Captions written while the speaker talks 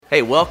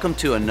Hey, welcome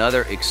to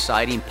another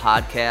exciting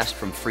podcast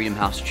from Freedom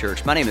House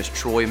Church. My name is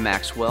Troy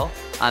Maxwell.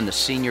 I'm the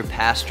senior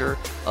pastor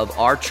of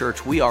our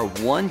church. We are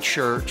one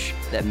church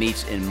that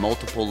meets in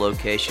multiple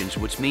locations,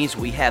 which means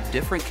we have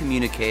different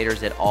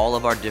communicators at all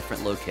of our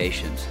different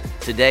locations.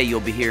 Today, you'll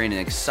be hearing an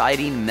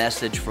exciting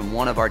message from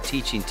one of our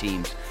teaching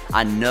teams.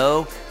 I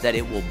know that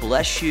it will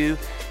bless you.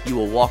 You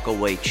will walk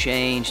away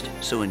changed,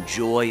 so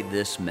enjoy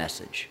this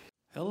message.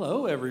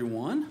 Hello,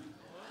 everyone.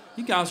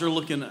 You guys are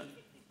looking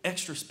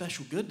extra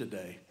special good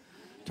today.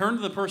 Turn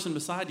to the person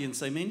beside you and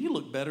say, man, you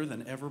look better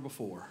than ever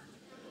before.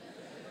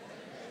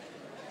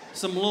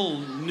 Some little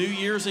New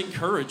Year's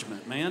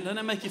encouragement, man. Doesn't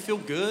that make you feel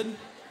good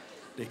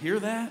to hear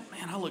that?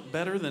 Man, I look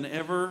better than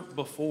ever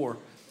before.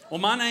 Well,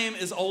 my name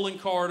is Olin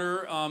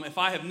Carter. If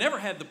I have never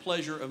had the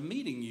pleasure of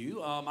meeting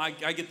you, I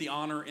get the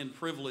honor and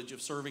privilege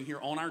of serving here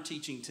on our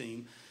teaching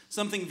team.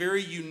 Something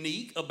very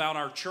unique about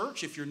our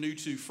church, if you're new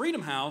to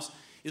Freedom House,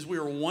 is we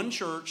are one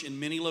church in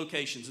many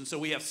locations. And so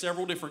we have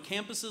several different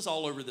campuses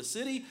all over the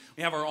city.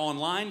 We have our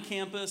online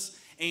campus,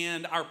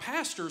 and our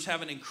pastors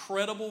have an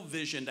incredible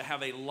vision to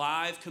have a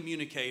live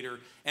communicator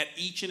at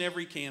each and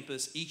every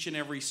campus, each and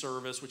every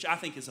service, which I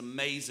think is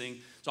amazing.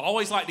 So I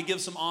always like to give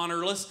some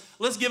honor. Let's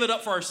give it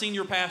up for our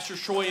senior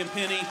pastors, Troy and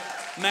Penny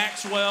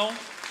Maxwell,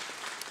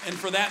 and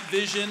for that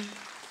vision.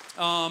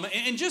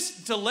 And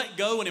just to let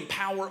go and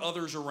empower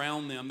others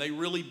around them. They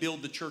really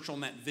build the church on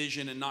that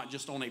vision and not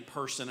just on a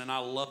person, and I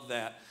love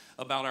that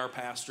about our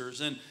pastors.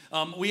 And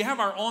we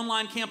have our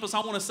online campus. I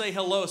want to say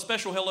hello, a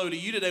special hello to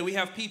you today. We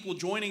have people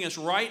joining us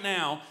right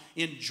now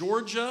in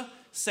Georgia,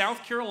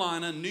 South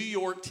Carolina, New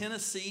York,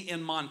 Tennessee,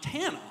 and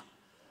Montana.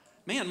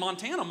 Man,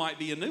 Montana might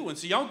be a new one.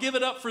 So y'all give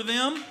it up for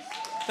them.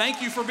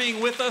 Thank you for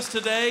being with us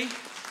today.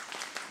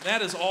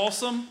 That is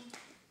awesome.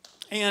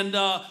 And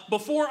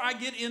before I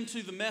get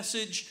into the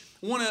message,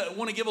 I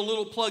want to give a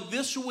little plug.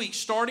 This week,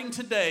 starting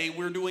today,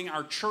 we're doing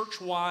our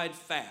church-wide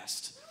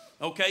fast.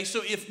 Okay,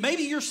 so if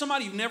maybe you're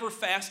somebody who's never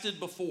fasted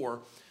before,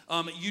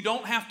 you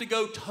don't have to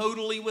go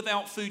totally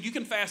without food. You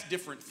can fast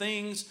different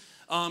things.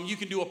 You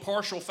can do a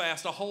partial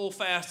fast, a whole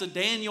fast, a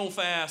Daniel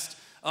fast.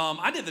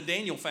 I did the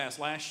Daniel fast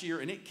last year,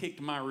 and it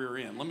kicked my rear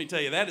end. Let me tell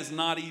you, that is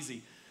not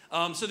easy.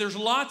 So there's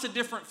lots of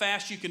different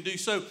fasts you can do.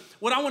 So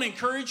what I want to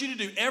encourage you to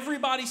do,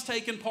 everybody's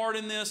taking part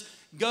in this.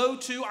 Go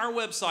to our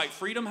website,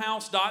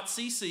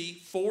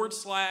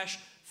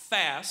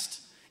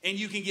 freedomhouse.cc/fast, and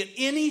you can get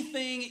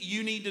anything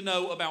you need to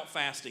know about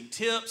fasting.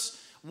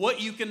 Tips, what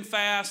you can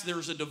fast.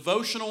 There's a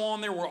devotional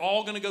on there we're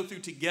all going to go through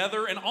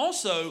together. And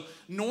also,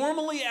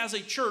 normally as a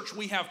church,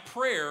 we have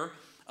prayer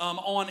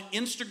on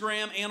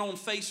Instagram and on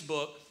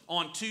Facebook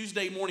on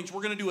Tuesday mornings.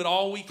 We're going to do it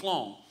all week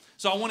long.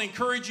 So I want to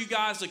encourage you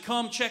guys to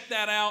come check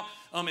that out.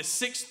 It's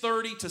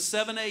 6:30 to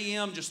 7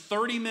 a.m., just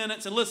 30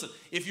 minutes. And listen,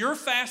 if you're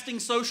fasting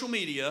social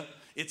media,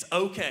 it's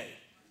okay.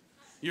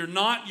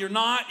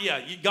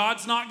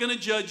 God's not going to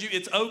judge you.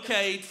 It's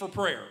okay for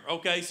prayer,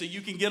 okay? So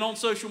you can get on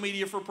social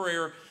media for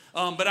prayer.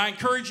 But I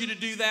encourage you to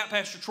do that.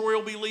 Pastor Troy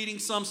will be leading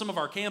some of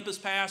our campus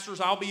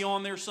pastors. I'll be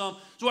on there some.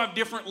 So we'll have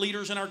different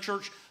leaders in our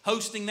church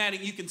hosting that,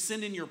 and you can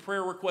send in your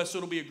prayer requests. So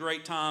it'll be a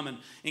great time, and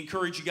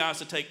encourage you guys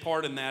to take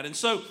part in that. And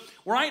so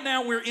right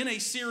now we're in a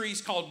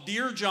series called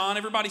Dear John.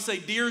 Everybody say,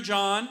 Dear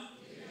John.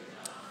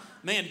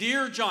 Man,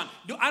 Dear John,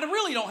 I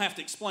really don't have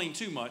to explain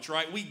too much,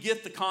 right? We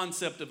get the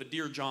concept of a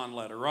Dear John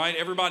letter, right?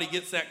 Everybody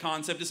gets that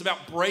concept. It's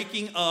about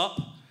breaking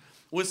up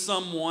with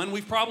someone.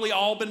 We've probably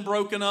all been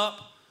broken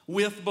up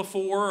with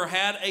before or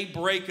had a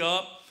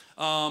breakup.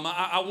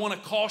 I want to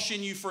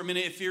caution you for a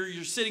minute. If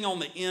you're sitting on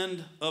the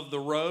end of the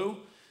row,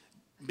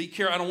 be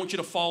careful. I don't want you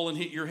to fall and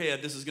hit your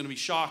head. This is going to be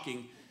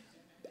shocking.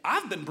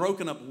 I've been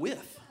broken up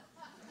with.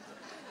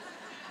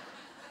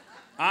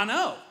 I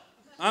know.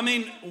 I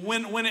mean,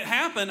 when it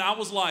happened, I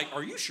was like,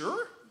 are you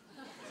sure?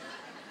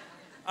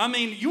 I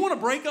mean, you want to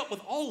break up with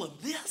all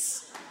of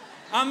this?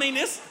 I mean,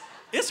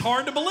 it's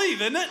hard to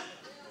believe, isn't it?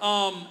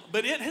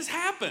 But it has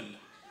happened.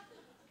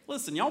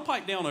 Listen, y'all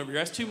pipe down over here.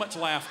 That's too much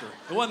laughter.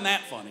 It wasn't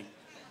that funny.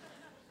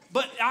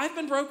 But I've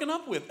been broken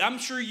up with. I'm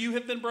sure you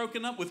have been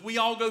broken up with. We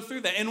all go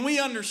through that. And we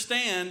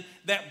understand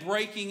that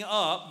breaking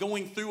up,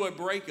 going through a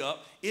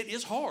breakup, it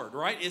is hard,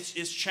 right?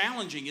 It's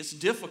challenging. It's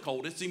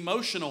difficult. It's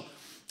emotional.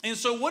 And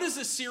so what is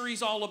this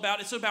series all about?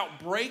 It's about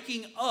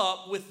breaking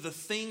up with the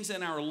things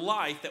in our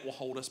life that will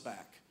hold us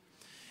back.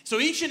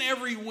 So each and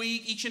every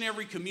week, each and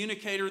every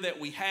communicator that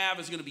we have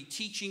is going to be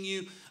teaching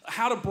you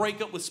how to break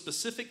up with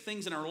specific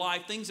things in our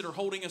life, things that are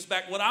holding us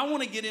back. What I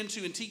want to get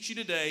into and teach you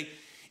today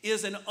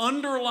is an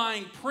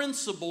underlying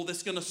principle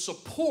that's going to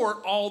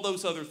support all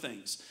those other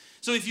things.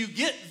 So if you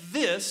get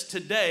this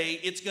today,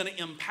 it's going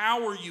to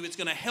empower you. It's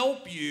going to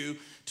help you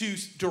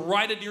to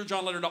write a Dear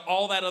John letter to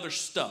all that other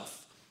stuff.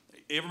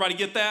 Everybody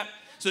get that?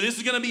 So this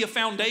is going to be a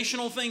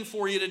foundational thing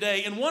for you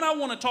today. And what I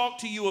want to talk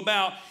to you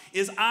about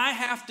is I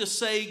have to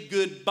say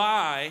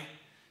goodbye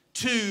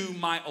to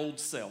my old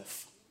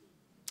self.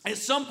 At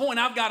some point,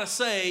 I've got to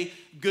say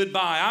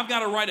goodbye. I've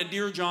got to write a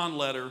Dear John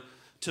letter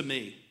to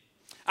me.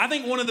 I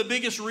think one of the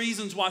biggest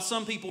reasons why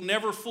some people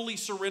never fully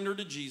surrender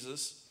to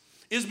Jesus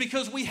is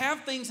because we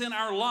have things in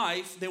our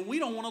life that we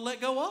don't want to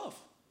let go of.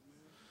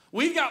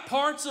 We've got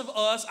parts of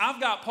us,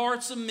 I've got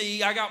parts of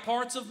me, I got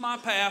parts of my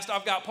past,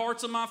 I've got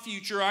parts of my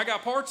future, I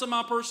got parts of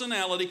my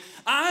personality.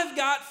 I've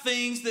got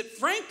things that,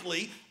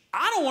 frankly,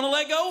 I don't want to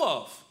let go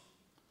of.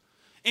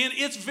 And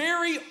it's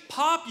very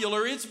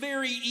popular, it's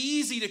very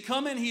easy to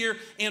come in here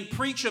and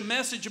preach a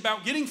message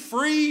about getting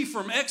free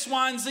from X,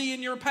 Y, and Z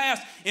in your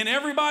past. And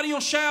everybody will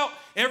shout,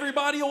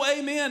 everybody will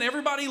amen,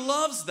 everybody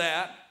loves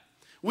that.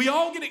 We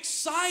all get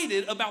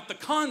excited about the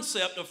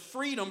concept of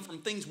freedom from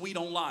things we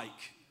don't like,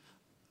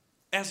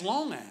 as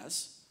long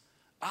as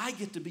I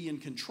get to be in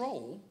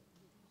control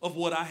of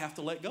what I have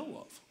to let go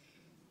of.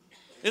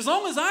 As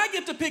long as I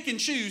get to pick and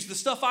choose the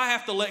stuff I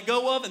have to let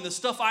go of and the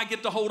stuff I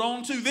get to hold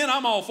on to, then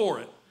I'm all for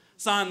it.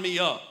 Sign me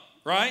up,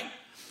 right?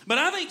 But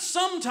I think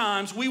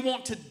sometimes we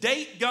want to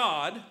date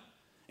God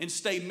and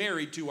stay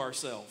married to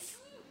ourselves.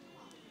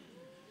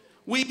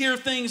 We hear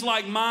things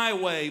like my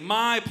way,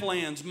 my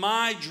plans,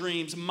 my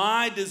dreams,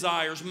 my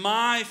desires,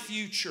 my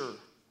future.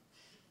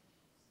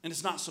 And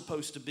it's not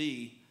supposed to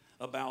be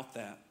about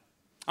that.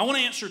 I want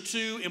to answer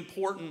two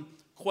important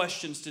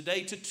questions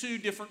today to two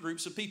different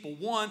groups of people.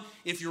 One,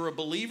 if you're a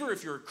believer,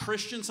 if you're a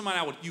Christian,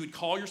 you would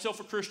call yourself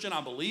a Christian.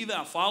 I believe that.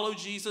 I follow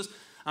Jesus.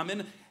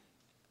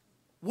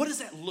 What does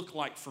that look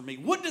like for me?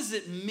 What does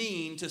it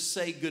mean to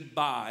say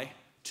goodbye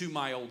to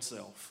my old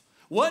self?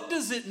 What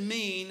does it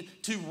mean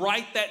to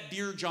write that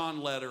Dear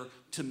John letter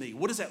to me?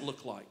 What does that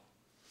look like?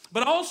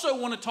 But I also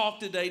want to talk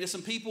today to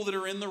some people that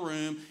are in the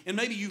room, and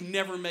maybe you've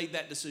never made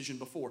that decision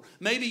before.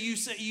 Maybe you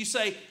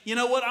say, you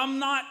know what, I'm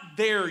not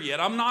there yet.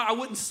 I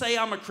wouldn't say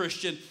I'm a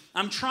Christian.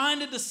 I'm trying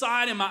to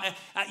decide,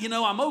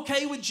 I'm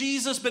okay with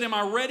Jesus, but am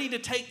I ready to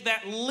take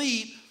that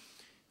leap?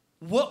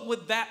 What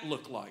would that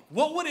look like?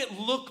 What would it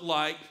look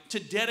like to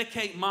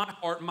dedicate my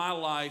heart, my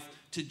life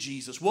to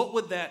Jesus? What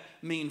would that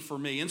mean for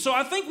me? And so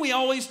I think we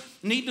always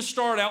need to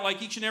start out,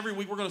 like each and every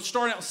week, we're going to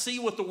start out and see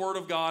what the Word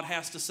of God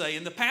has to say.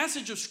 And the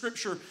passage of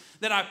Scripture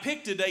that I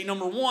picked today,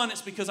 number one,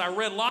 it's because I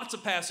read lots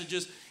of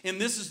passages,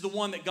 and this is the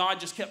one that God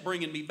just kept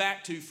bringing me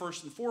back to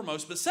first and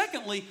foremost. But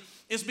secondly,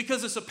 it's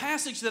because it's a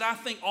passage that I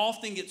think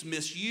often gets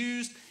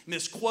misused,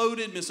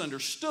 misquoted,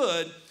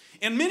 misunderstood.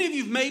 And many of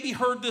you have maybe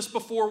heard this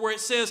before, where it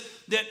says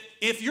that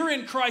if you're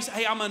in Christ,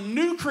 hey, I'm a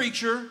new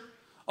creature,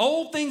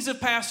 old things have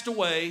passed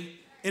away,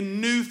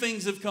 and new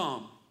things have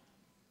come.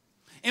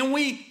 And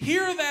we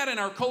hear that in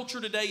our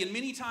culture today, and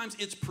many times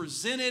it's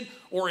presented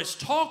or it's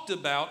talked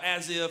about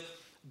as if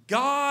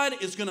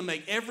God is going to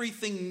make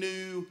everything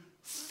new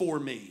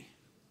for me.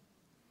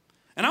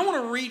 And I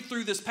want to read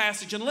through this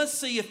passage, and let's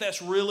see if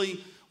that's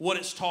really what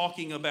it's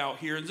talking about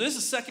here. And this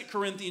is 2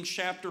 Corinthians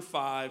chapter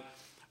 5,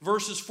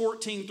 verses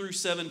 14 through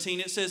 17.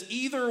 It says,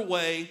 either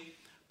way,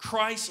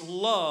 Christ's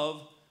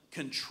love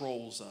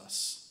controls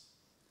us.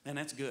 And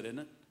that's good, isn't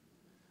it?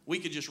 We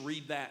could just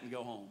read that and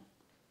go home.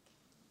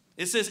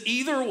 It says,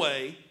 either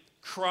way,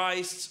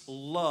 Christ's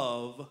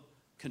love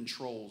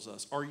controls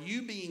us. Are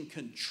you being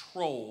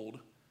controlled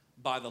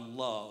by the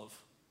love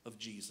of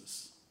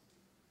Jesus?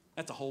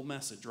 That's a whole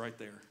message right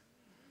there.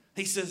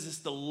 He says it's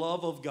the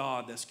love of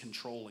God that's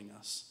controlling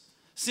us.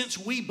 Since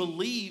we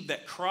believe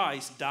that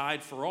Christ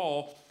died for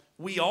all,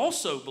 we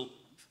also believe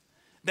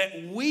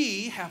that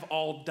we have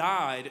all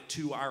died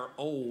to our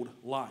old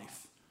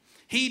life.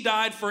 He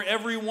died for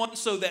everyone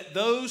so that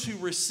those who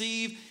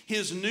receive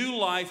his new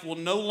life will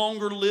no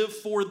longer live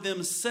for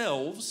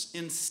themselves.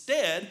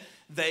 Instead,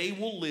 they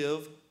will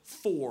live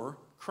for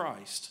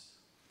Christ,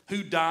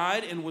 who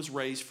died and was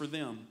raised for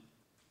them.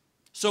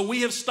 So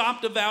we have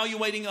stopped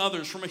evaluating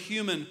others from a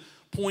human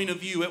point of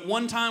view. At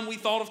one time, we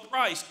thought of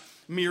Christ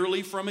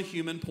merely from a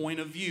human point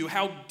of view.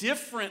 How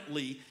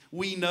differently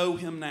we know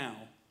him now.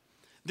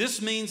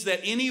 This means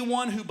that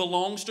anyone who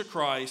belongs to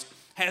Christ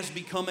has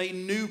become a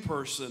new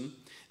person.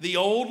 The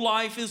old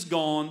life is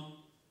gone.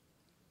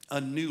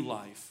 A new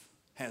life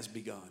has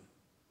begun.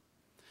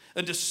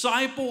 A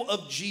disciple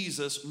of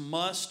Jesus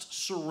must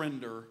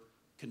surrender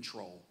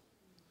control.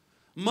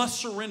 Must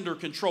surrender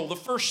control. The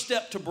first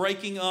step to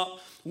breaking up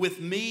with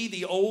me,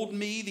 the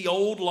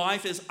old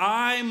life, is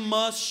I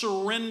must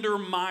surrender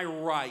my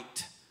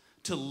right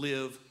to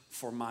live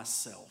for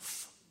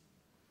myself.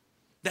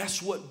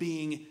 That's what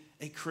being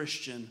a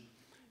Christian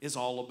is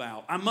all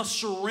about. I must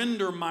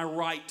surrender my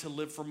right to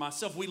live for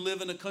myself. We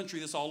live in a country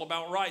that's all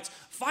about rights.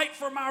 Fight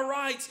for my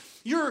rights.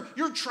 You're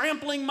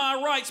trampling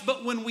my rights.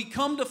 But when we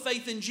come to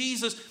faith in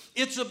Jesus,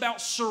 it's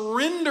about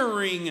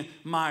surrendering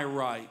my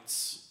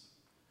rights.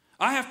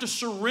 I have to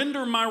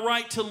surrender my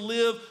right to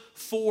live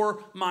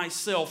for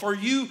myself. Are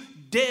you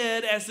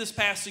dead, as this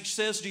passage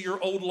says, to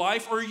your old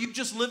life, or are you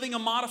just living a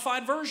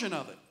modified version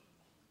of it?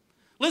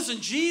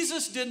 Listen,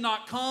 Jesus did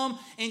not come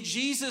and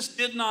Jesus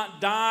did not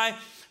die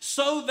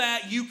so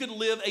that you could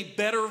live a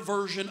better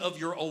version of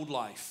your old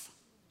life.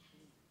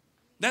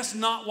 That's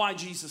not why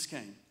Jesus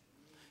came.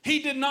 He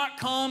did not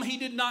come, he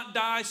did not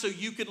die so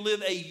you could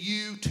live a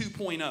you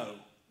 2.0.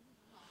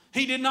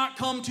 He did not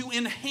come to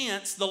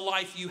enhance the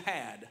life you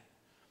had.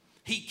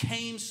 He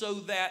came so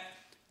that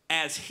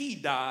as he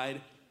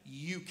died,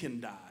 you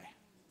can die.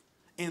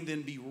 and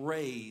then be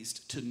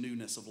raised to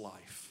newness of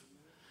life.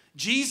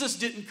 Jesus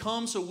didn't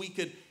come so we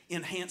could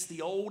enhance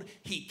the old.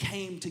 He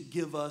came to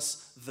give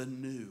us the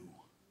new.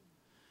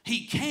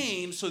 He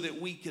came so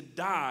that we could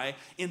die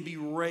and be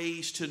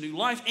raised to new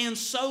life, and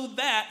so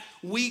that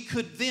we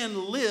could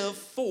then live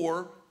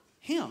for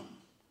Him.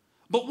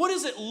 But what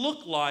does it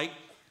look like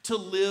to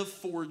live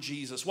for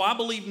Jesus? Well, I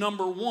believe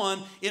number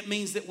one, it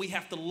means that we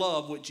have to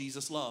love what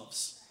Jesus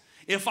loves.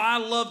 If I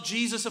love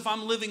Jesus, if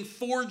I'm living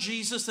for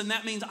Jesus, then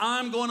that means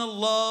I'm going to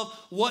love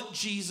what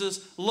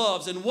Jesus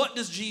loves. And what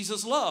does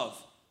Jesus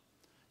love?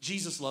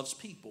 Jesus loves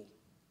people.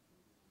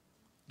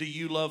 Do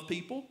you love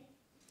people?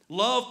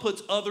 Love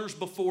puts others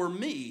before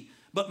me,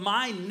 but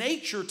my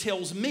nature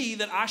tells me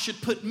that I should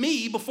put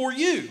me before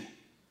you.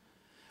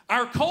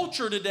 Our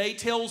culture today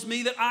tells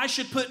me that I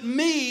should put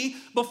me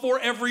before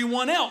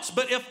everyone else.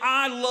 But if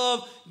I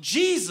love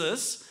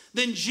Jesus,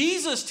 then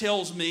Jesus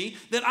tells me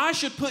that I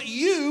should put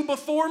you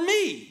before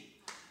me.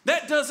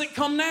 That doesn't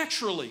come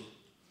naturally.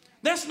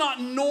 That's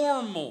not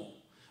normal.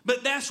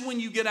 But that's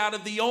when you get out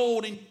of the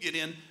old and get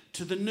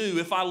into the new.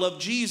 If I love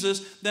Jesus,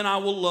 then I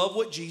will love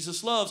what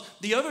Jesus loves.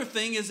 The other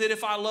thing is that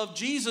if I love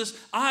Jesus,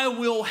 I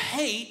will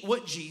hate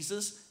what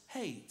Jesus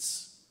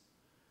hates.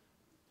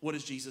 What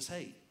does Jesus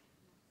hate?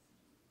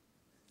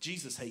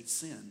 Jesus hates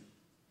sin.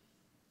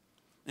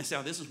 And see,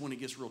 this is when it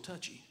gets real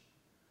touchy.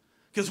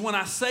 Because when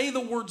I say the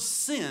word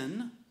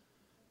sin,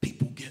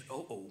 people get,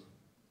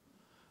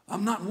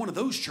 I'm not in one of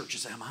those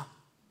churches, am I?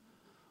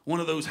 One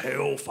of those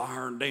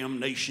hellfire and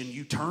damnation,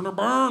 you turn or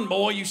burn,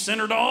 boy, you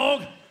sinner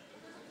dog.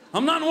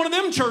 I'm not in one of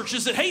them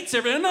churches that hates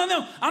everything.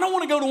 No. I don't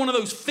want to go to one of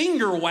those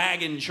finger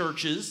wagging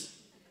churches.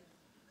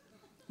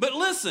 But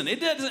listen, it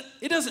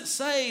doesn't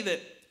say that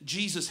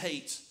Jesus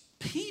hates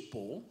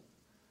people.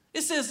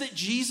 It says that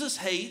Jesus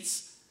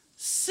hates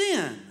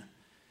sin.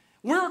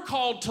 We're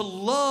called to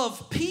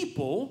love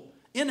people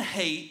and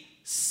hate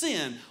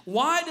sin.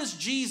 Why does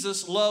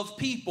Jesus love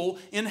people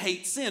and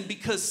hate sin?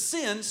 Because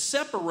sin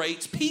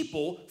separates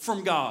people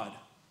from God.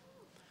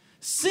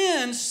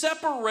 Sin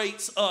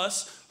separates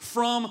us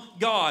from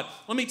God.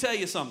 Let me tell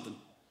you something.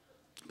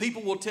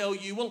 People will tell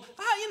you, well,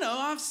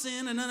 I've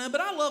sinned,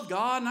 but I love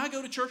God and I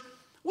go to church.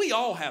 We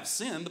all have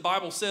sin. The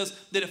Bible says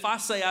that if I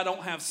say I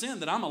don't have sin,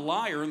 that I'm a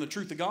liar and the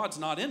truth of God's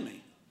not in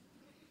me.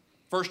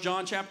 1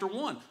 John chapter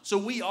 1. So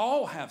we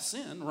all have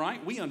sin,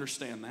 right? We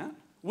understand that.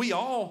 We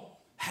all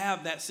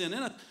have that sin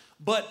in us.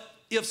 But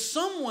if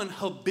someone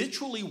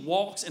habitually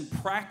walks and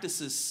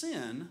practices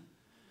sin,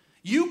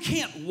 you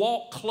can't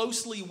walk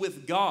closely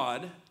with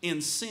God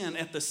in sin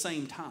at the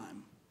same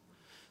time.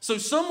 So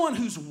someone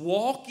who's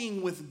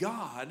walking with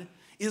God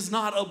is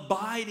not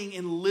abiding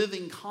and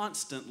living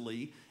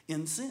constantly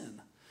in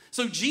sin.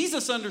 So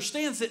Jesus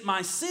understands that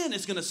my sin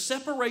is going to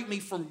separate me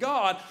from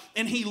God,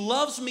 and He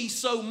loves me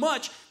so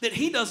much that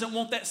He doesn't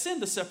want that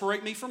sin to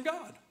separate me from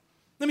God.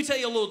 Let me tell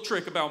you a little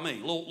trick about me.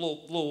 Give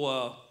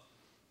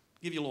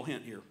you a little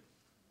hint here.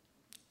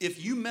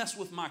 If you mess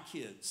with my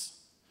kids,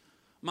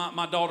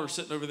 my daughter's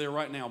sitting over there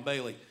right now,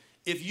 Bailey.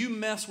 If you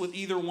mess with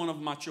either one of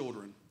my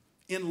children,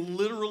 in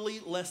literally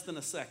less than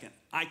a second,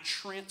 I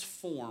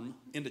transform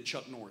into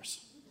Chuck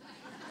Norris.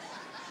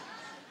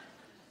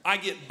 I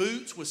get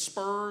boots with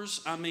spurs.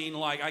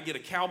 I get a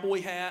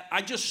cowboy hat.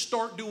 I just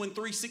start doing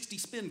 360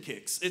 spin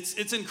kicks.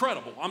 It's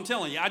incredible. I'm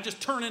telling you, I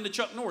just turn into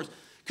Chuck Norris.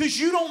 Because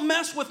you don't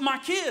mess with my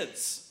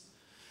kids.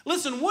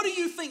 Listen, what do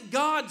you think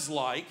God's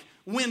like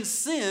when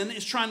sin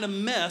is trying to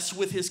mess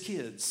with His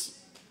kids?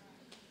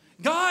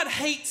 God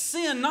hates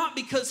sin not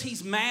because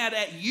He's mad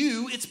at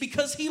you. It's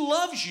because He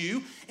loves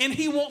you and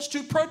He wants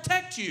to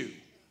protect you.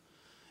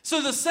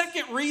 So the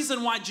second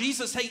reason why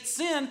Jesus hates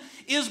sin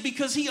is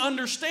because He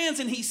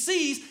understands and He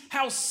sees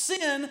how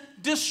sin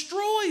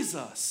destroys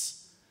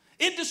us.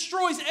 It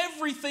destroys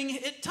everything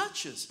it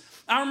touches.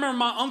 I remember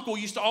my uncle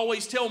used to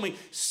always tell me,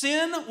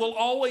 sin will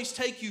always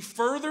take you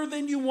further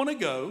than you want to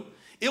go.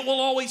 It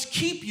will always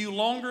keep you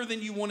longer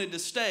than you wanted to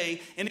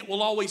stay, and it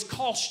will always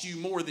cost you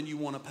more than you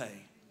want to pay.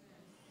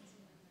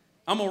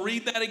 I'm going to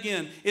read that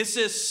again. It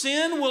says,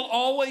 sin will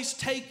always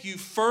take you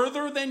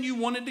further than you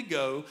wanted to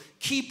go,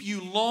 keep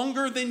you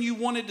longer than you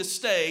wanted to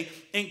stay,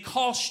 and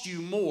cost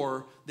you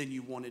more than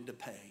you wanted to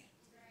pay.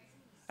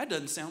 That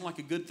doesn't sound like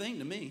a good thing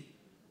to me.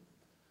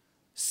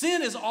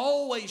 Sin is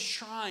always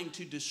trying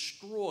to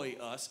destroy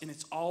us, and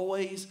it's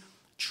always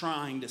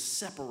trying to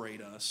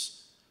separate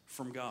us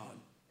from God.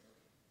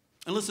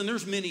 And listen,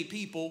 there's many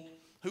people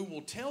who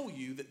will tell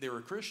you that they're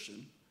a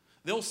Christian.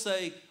 They'll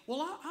say,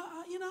 well,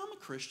 I'm a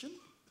Christian.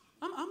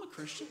 I'm a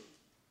Christian.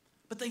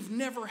 But they've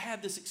never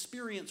had this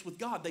experience with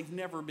God. They've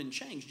never been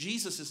changed.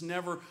 Jesus has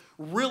never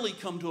really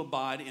come to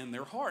abide in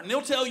their heart. And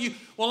they'll tell you,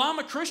 well, I'm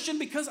a Christian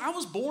because I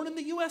was born in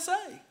the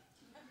USA.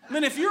 I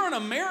mean, if you're an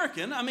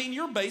American,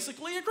 you're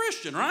basically a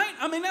Christian, right?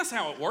 That's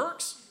how it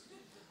works.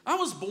 I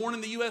was born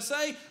in the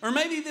USA. Or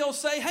maybe they'll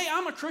say, hey,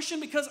 I'm a Christian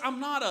because I'm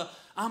not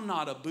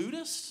a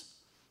Buddhist.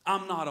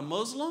 I'm not a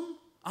Muslim.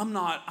 I'm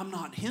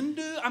not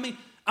Hindu.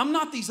 I'm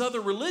not these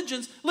other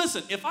religions.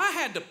 Listen, if I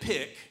had to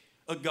pick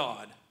a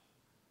God,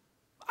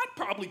 I'd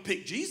probably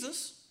pick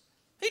Jesus.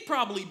 He'd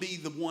probably be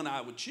the one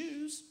I would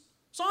choose.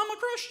 So I'm a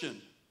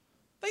Christian.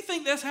 They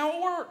think that's how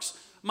it works.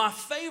 My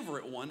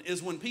favorite one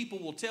is when people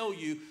will tell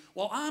you,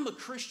 well, I'm a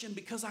Christian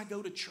because I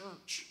go to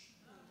church.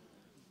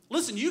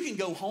 Listen, you can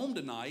go home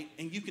tonight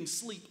and you can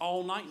sleep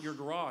all night in your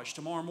garage.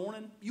 Tomorrow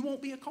morning, you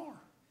won't be a car.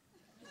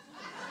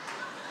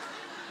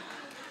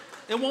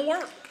 It won't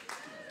work.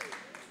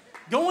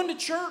 Going to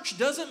church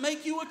doesn't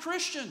make you a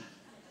Christian.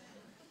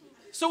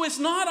 So it's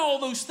not all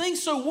those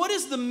things. So what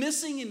is the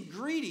missing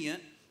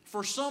ingredient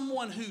for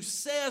someone who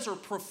says or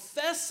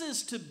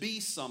professes to be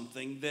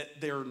something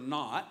that they're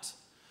not?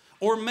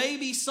 Or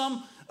maybe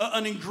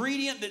an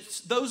ingredient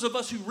that those of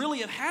us who really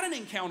have had an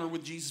encounter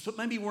with Jesus, but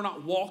maybe we're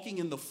not walking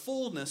in the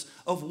fullness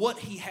of what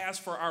he has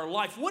for our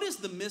life. What is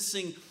the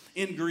missing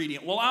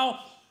ingredient? Well,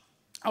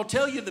 I'll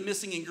tell you the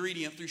missing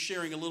ingredient through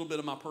sharing a little bit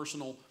of my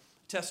personal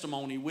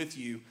testimony with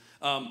you.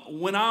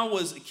 When I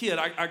was a kid,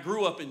 I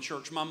grew up in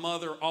church. My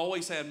mother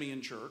always had me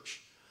in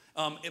church.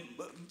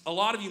 A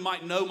lot of you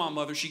might know my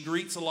mother. She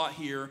greets a lot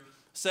here.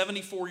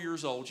 74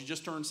 years old. She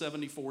just turned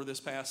 74 this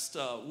past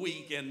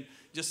week and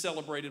just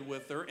celebrated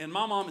with her. And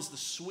my mom is the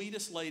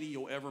sweetest lady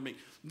you'll ever meet.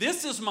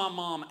 This is my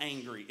mom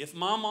angry. If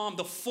my mom,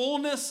 the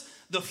fullness,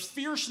 the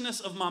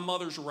fierceness of my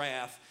mother's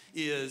wrath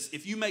is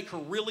if you make her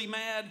really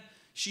mad,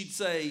 she'd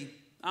say,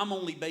 I'm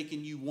only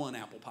baking you one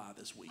apple pie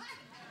this week.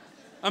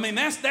 I mean,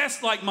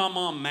 that's like my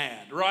mom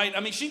mad, right?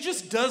 I mean, she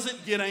just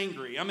doesn't get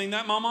angry. I mean,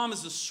 my mom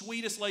is the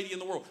sweetest lady in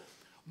the world.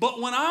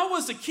 But when I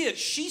was a kid,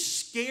 she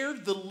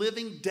scared the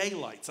living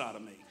daylights out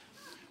of me.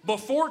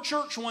 Before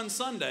church one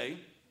Sunday,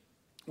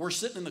 we're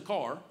sitting in the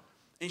car,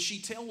 and she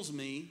tells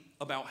me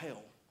about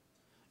hell.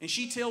 And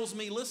she tells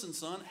me, listen,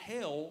 son,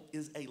 hell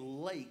is a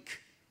lake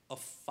of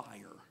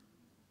fire.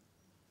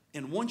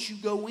 And once you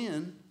go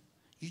in,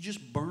 you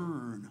just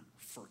burn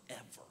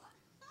forever.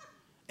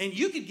 And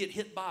you could get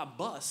hit by a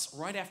bus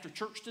right after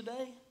church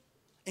today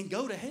and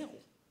go to hell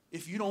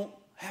if you don't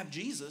have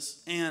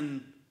Jesus,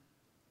 and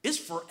it's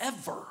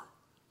forever.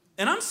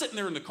 And I'm sitting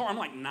there in the car, I'm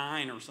like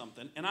 9 or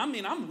something, and I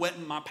mean, I'm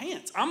wetting my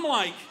pants. I'm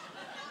like,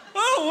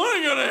 I don't want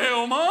to go to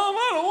hell, Mom.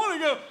 I don't want to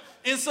go.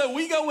 And so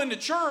we go into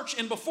church,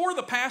 and before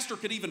the pastor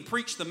could even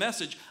preach the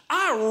message,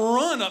 I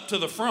run up to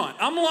the front.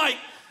 I'm like,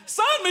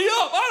 sign me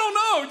up. I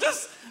don't know.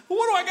 Just,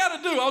 what do I got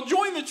to do? I'll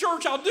join the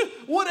church. I'll do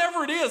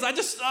whatever it is. I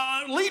just,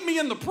 lead me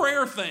in the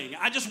prayer thing.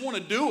 I just want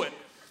to do it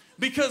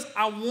because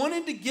I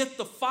wanted to get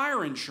the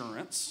fire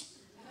insurance.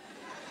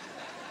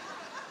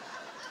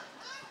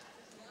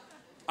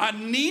 I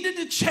needed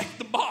to check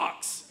the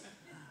box.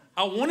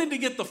 I wanted to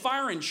get the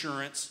fire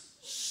insurance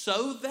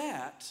so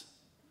that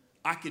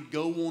I could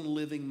go on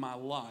living my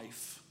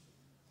life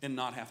and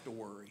not have to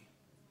worry.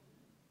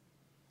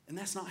 And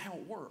that's not how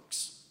it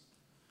works.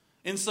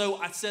 And so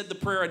I said the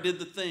prayer, I did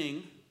the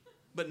thing,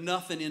 but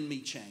nothing in me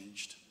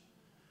changed.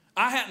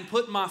 I hadn't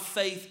put my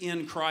faith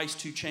in Christ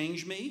to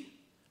change me,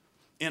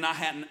 and I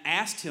hadn't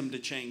asked him to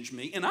change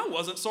me, and I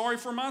wasn't sorry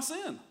for my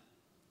sin,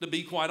 to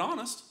be quite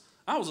honest.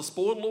 I was a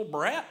spoiled little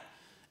brat,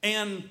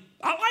 and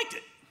I liked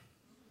it.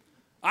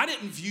 I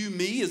didn't view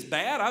me as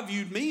bad. I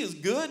viewed me as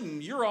good,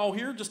 and you're all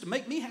here just to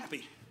make me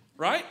happy,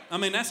 right? I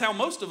mean, that's how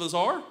most of us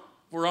are, if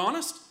we're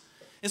honest.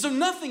 And so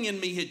nothing in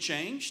me had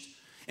changed.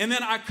 And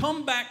then I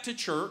come back to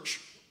church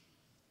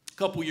a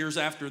couple years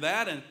after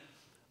that, and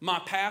my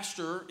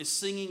pastor is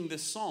singing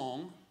this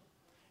song,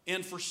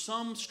 and for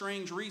some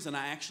strange reason,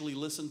 I actually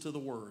listened to the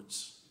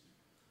words.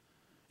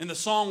 And the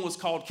song was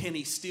called, Can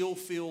He Still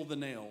Feel the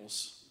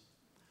Nails?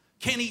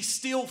 Can He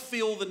still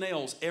feel the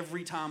nails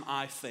every time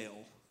I fail?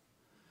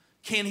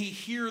 Can He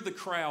hear the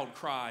crowd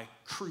cry,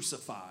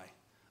 crucify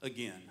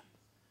again?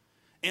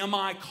 Am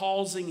I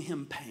causing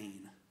Him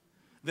pain?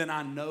 Then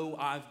I know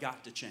I've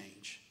got to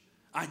change.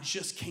 I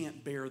just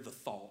can't bear the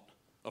thought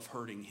of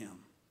hurting Him.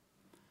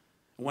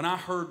 When I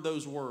heard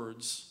those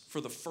words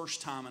for the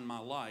first time in my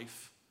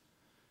life,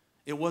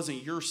 it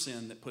wasn't your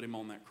sin that put Him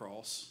on that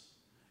cross.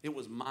 It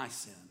was my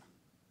sin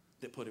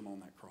that put Him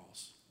on that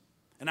cross.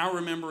 And I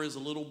remember as a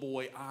little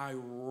boy, I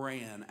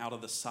ran out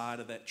of the side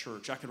of that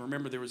church. I can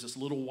remember there was this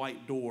little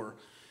white door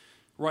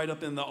right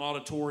up in the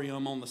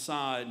auditorium on the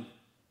side.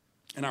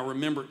 And I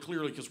remember it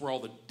clearly because where all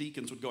the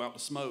deacons would go out to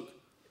smoke.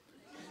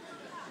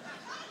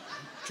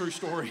 True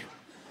story.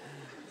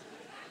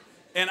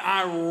 And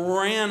I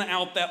ran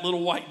out that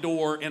little white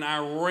door, and I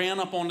ran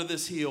up onto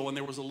this hill, and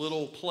there was a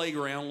little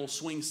playground, a little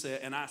swing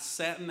set, and I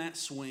sat in that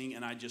swing,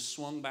 and I just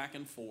swung back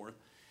and forth,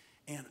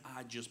 and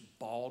I just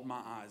bawled my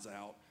eyes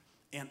out.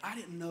 And I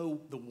didn't know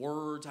the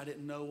words, I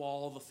didn't know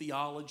all the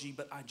theology,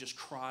 but I just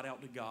cried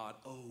out to God,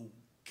 oh,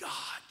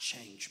 God,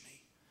 change me.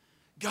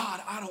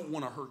 God, I don't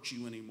want to hurt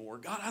you anymore.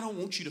 God, I don't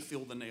want you to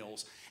feel the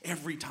nails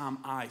every time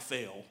I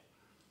fail.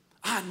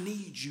 I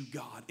need you,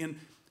 God. And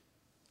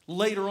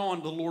later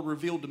on, the Lord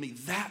revealed to me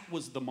that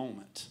was the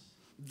moment.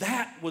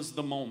 That was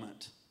the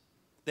moment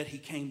that He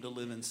came to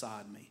live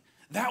inside me.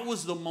 That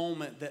was the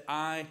moment that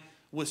I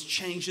was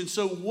changed. And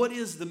so what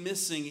is the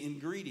missing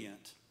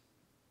ingredient?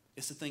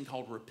 It's a thing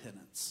called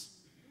repentance.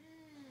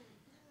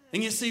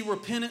 And you see,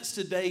 repentance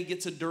today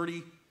gets a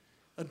dirty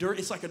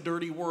It's like a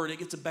dirty word. It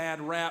gets a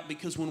bad rap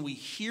because when we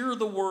hear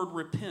the word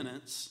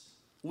repentance,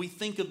 we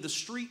think of the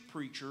street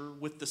preacher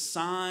with the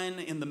sign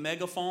and the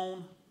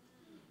megaphone,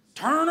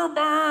 turn or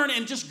burn,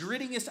 and just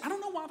gritting his. I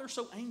don't know why they're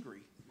so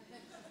angry.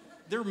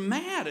 They're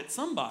mad at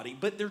somebody,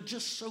 but they're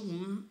just so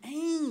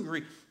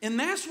angry. And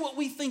that's what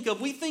we think of.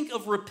 We think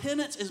of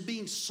repentance as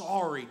being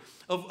sorry,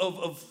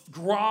 of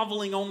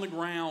groveling on the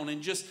ground,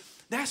 and just,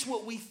 that's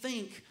what we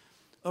think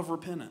of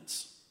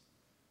repentance.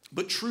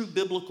 But true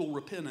biblical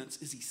repentance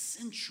is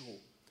essential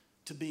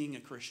to being a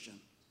Christian.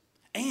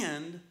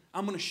 And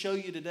I'm going to show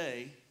you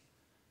today,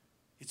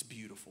 it's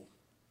beautiful.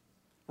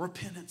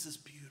 Repentance is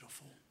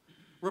beautiful.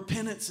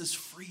 Repentance is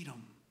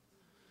freedom.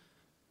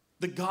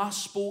 The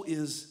gospel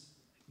is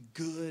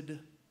good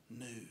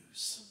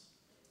news.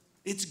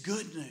 It's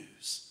good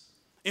news.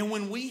 And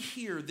when we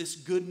hear this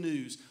good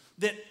news,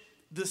 that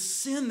the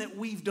sin that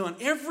we've done,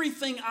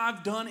 everything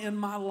I've done in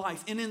my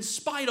life, and in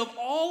spite of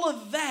all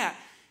of that,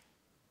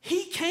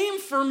 He came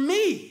for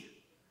me.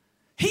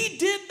 He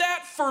did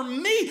that for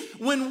me.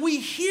 When we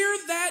hear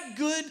that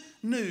good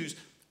news,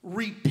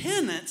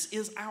 repentance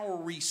is our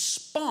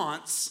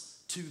response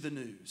to the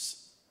news.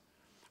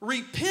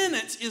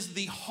 Repentance is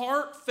the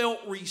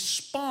heartfelt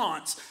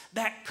response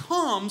that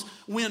comes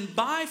when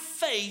by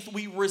faith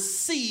we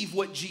receive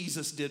what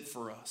Jesus did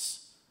for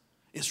us.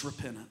 It's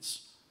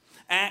repentance.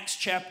 Acts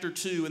chapter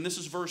 2, and this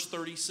is verse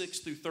 36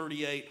 through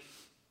 38.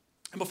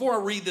 And before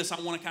I read this, I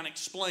want to kind of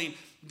explain.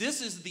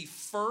 This is the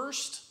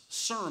first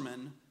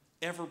sermon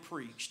ever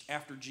preached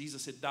after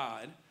Jesus had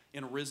died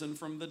and risen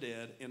from the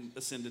dead and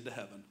ascended to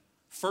heaven.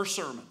 First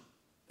sermon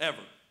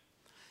ever.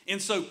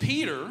 And so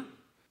Peter,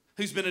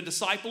 who's been a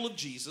disciple of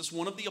Jesus,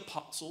 one of the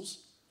apostles,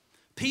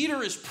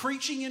 Peter is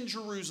preaching in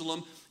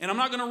Jerusalem, and I'm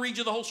not going to read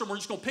you the whole sermon. We're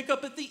just going to pick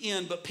up at the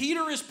end, but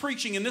Peter is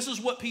preaching, and this is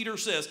what Peter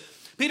says.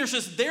 Peter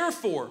says,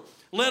 therefore,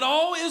 let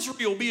all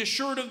Israel be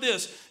assured of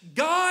this.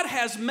 God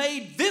has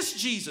made this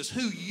Jesus,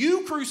 who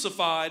you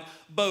crucified,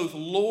 both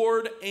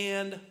Lord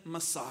and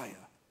Messiah.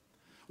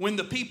 When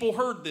the people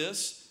heard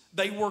this,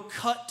 they were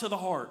cut to the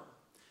heart.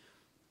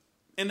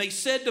 And they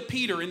said to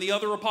Peter and the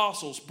other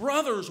apostles,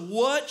 brothers,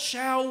 what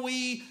shall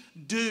we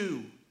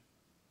do?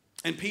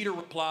 And Peter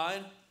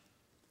replied,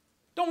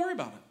 don't worry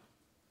about it.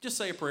 Just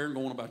say a prayer and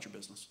go on about your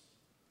business.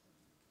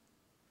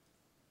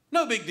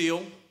 No big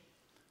deal.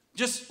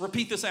 Just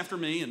repeat this after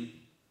me and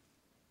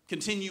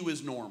continue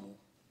as normal.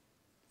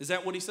 Is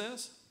that what he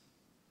says?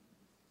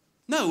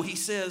 No, he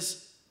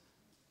says,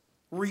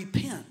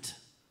 repent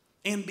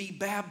and be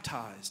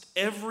baptized,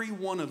 every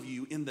one of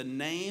you, in the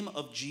name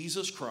of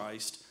Jesus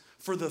Christ,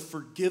 for the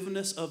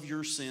forgiveness of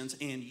your sins,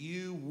 and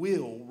you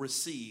will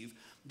receive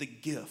the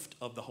gift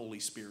of the Holy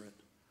Spirit.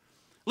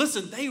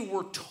 Listen, they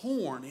were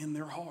torn in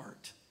their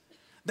heart.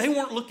 They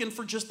weren't looking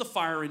for just the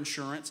fire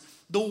insurance.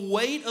 The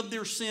weight of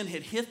their sin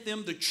had hit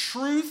them. The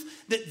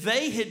truth that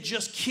they had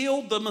just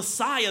killed the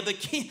Messiah, the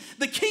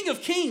King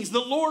of Kings, the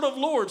Lord of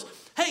Lords.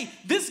 Hey,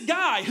 this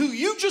guy who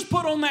you just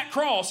put on that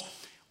cross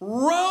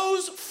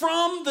rose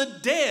from the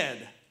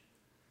dead.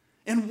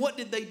 And what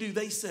did they do?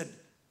 They said,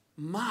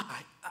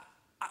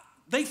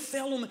 they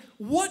fell on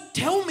what?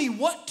 Tell me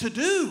what to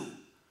do.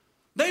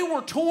 They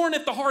were torn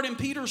at the heart, and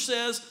Peter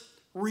says,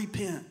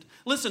 repent.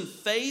 Listen,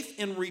 faith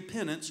and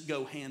repentance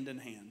go hand in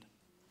hand.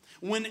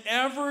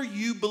 Whenever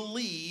you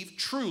believe,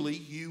 truly,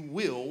 you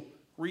will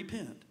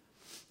repent.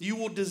 You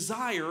will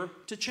desire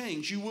to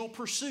change. You will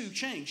pursue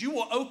change. You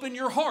will open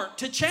your heart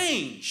to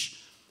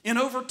change. And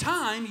over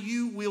time,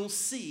 you will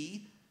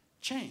see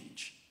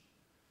change.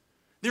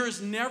 There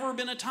has never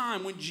been a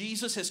time when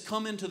Jesus has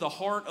come into the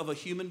heart of a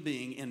human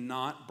being and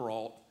not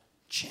brought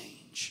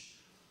change.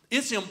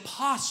 It's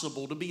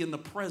impossible to be in the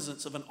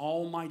presence of an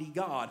almighty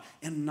God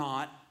and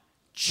not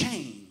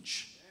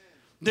change.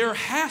 There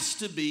has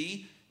to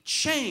be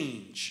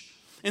change.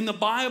 And the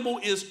Bible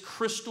is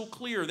crystal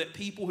clear that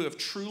people who have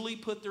truly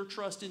put their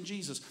trust in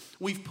Jesus,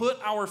 we've put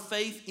our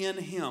faith in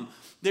Him.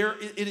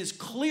 It is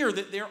clear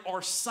that there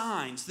are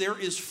signs, there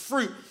is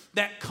fruit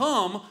that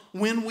come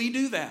when we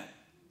do that.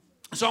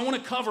 So I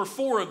want to cover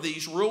 4 of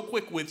these real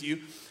quick with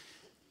you.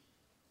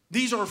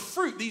 These are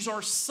fruit. These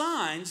are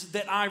signs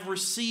that I've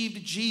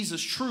received Jesus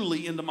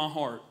truly into my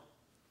heart.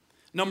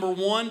 Number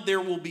 1,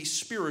 there will be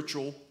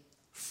spiritual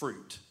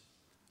fruit.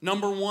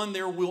 Number 1,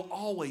 there will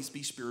always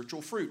be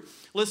spiritual fruit.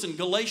 Listen,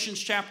 Galatians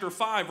chapter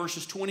 5,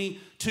 verses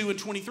 22 and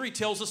 23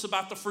 tells us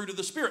about the fruit of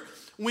the Spirit.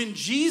 When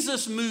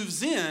Jesus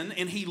moves in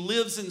and He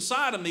lives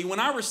inside of me, when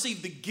I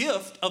receive the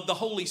gift of the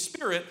Holy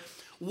Spirit,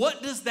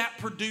 what does that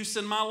produce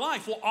in my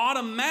life? Well,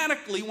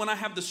 automatically, when I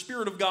have the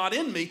Spirit of God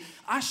in me,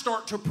 I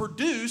start to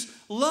produce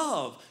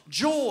love,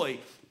 joy,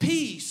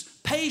 peace,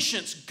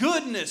 patience,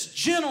 goodness,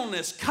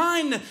 gentleness,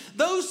 kindness.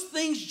 Those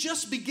things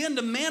just begin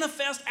to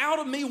manifest out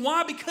of me.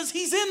 Why? Because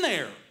He's in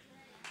there.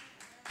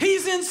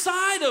 He's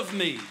inside of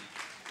me.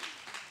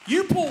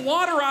 You pull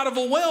water out of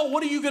a well,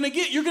 what are you going to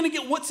get? You're going to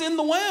get what's in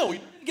the well. You're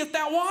going to get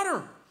that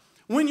water.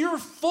 When you're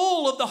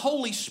full of the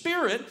Holy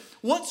Spirit,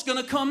 what's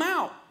going to come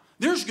out?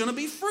 There's going to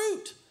be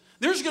fruit.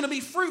 There's going to be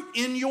fruit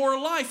in your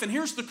life. And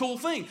here's the cool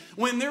thing.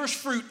 When there's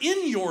fruit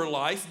in your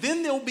life,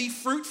 then there'll be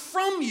fruit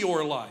from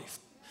your life.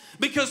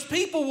 Because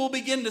people will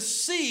begin to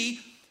see,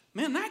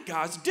 man, that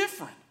guy's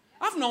different.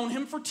 I've known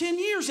him for 10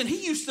 years, and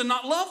he used to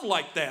not love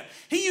like that.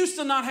 He used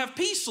to not have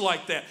peace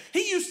like that.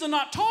 He used to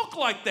not talk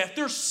like that.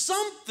 There's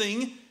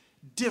something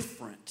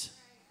different.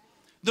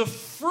 The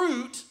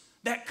fruit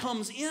that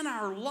comes in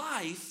our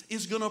life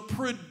is going to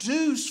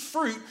produce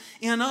fruit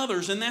in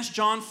others. And that's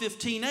John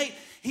 15:8.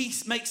 He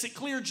makes it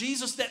clear,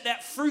 Jesus,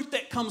 that fruit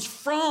that comes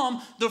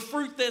from the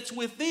fruit that's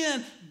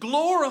within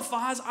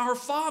glorifies our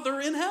Father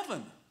in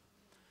heaven.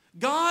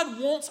 God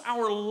wants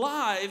our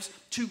lives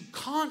to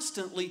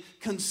constantly,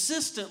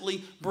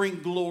 consistently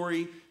bring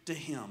glory to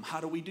Him. How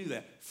do we do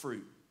that?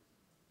 Fruit.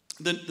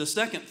 The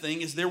second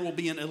thing is there will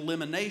be an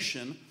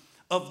elimination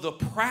of the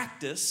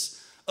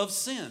practice of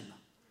sin.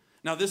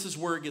 Now, this is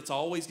where it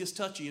always gets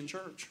touchy in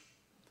church.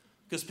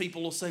 Because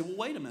people will say, well,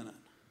 wait a minute.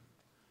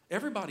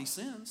 Everybody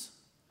sins.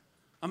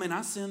 I mean,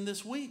 I sinned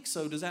this week,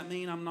 so does that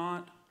mean I'm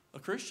not a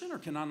Christian, or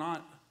can I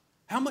not?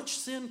 How much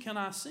sin can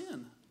I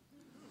sin?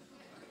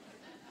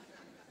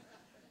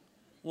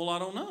 Well, I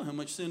don't know. How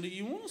much sin do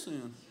you want to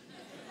sin?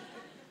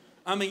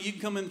 I mean, you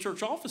can come in the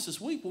church office this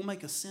week. We'll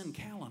make a sin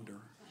calendar.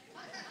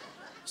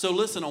 So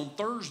listen, on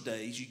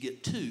Thursdays, you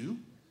get 2,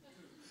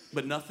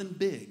 but nothing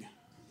big.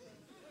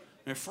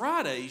 And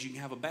Fridays, you can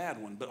have a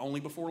bad one, but only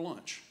before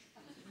lunch.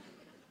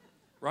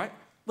 Right?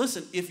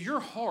 Listen, if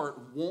your heart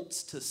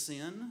wants to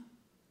sin,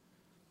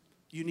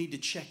 you need to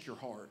check your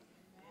heart.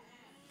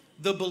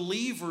 The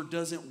believer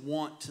doesn't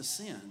want to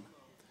sin.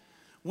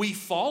 We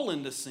fall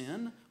into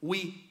sin.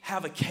 We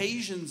have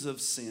occasions of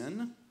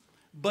sin,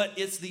 but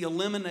it's the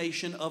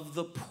elimination of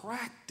the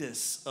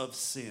practice of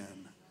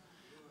sin.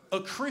 A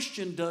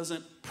Christian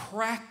doesn't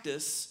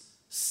practice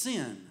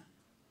sin.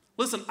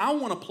 Listen, I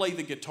want to play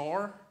the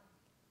guitar,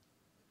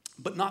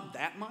 but not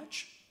that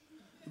much,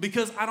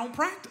 because I don't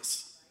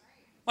practice.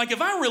 Like,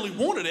 if I really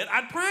wanted it,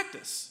 I'd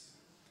practice.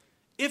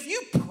 If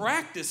you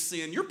practice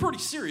sin, you're pretty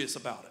serious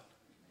about it.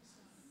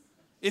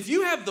 If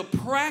you have the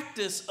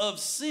practice of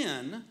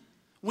sin,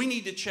 we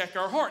need to check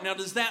our heart. Now,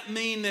 does that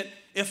mean that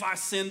if I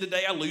sin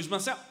today, I lose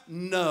myself?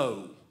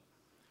 No.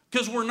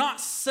 Because we're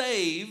not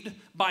saved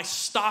by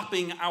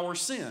stopping our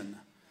sin.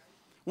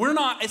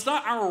 It's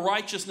not our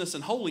righteousness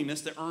and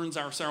holiness that earns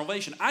our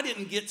salvation. I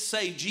didn't get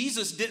saved.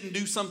 Jesus didn't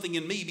do something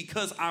in me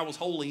because I was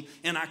holy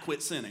and I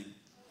quit sinning.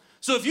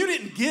 So if you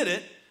didn't get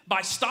it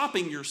by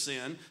stopping your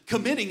sin,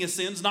 committing a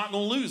sin's not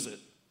going to lose it.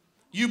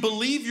 You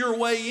believe your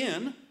way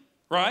in,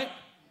 right?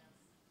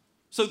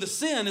 So the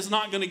sin is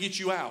not going to get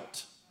you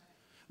out.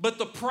 But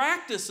the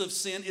practice of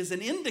sin is an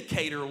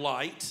indicator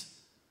light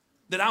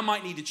that I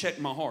might need to check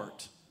my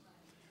heart.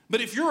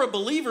 But if you're a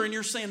believer and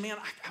you're saying, man,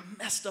 I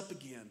messed up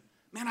again.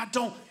 Man, I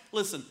don't.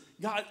 Listen,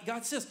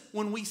 God says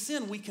when we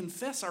sin, we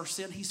confess our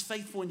sin. He's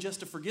faithful and just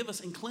to forgive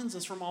us and cleanse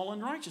us from all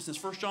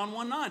unrighteousness. 1 John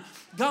 1:9.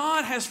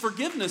 God has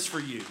forgiveness for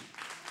you.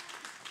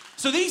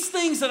 So these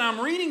things that I'm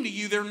reading to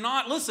you, they're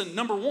not, listen,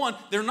 number one,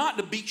 they're not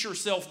to beat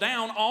yourself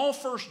down. All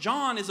 1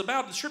 John is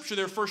about, the scripture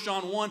there, 1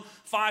 John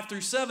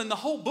 1:5-7. The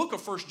whole book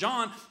of 1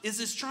 John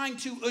is trying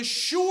to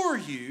assure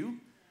you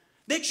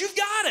that you've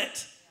got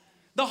it.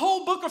 The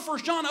whole book of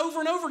 1 John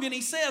over and over again,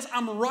 he says,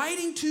 I'm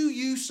writing to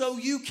you so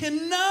you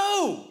can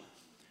know.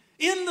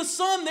 In the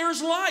Son,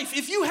 there's life.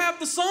 If you have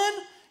the Son,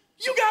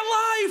 you got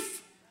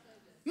life.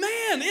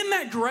 Man, isn't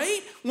that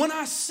great? When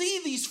I see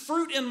these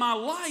fruit in my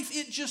life,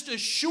 it just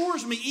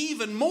assures me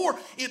even more.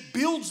 It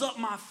builds up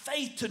my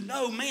faith to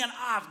know, man,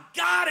 I've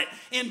got it.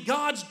 And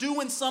God's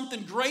doing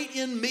something great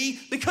in me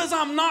because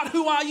I'm not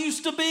who I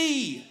used to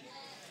be.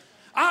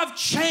 I've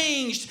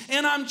changed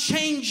and I'm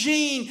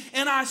changing,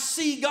 and I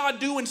see God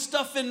doing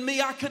stuff in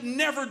me I could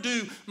never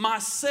do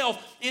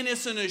myself. And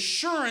it's an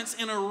assurance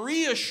and a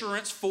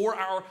reassurance for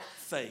our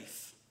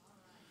faith.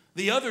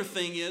 The other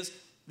thing is,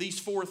 these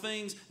 4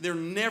 things, they're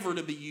never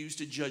to be used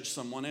to judge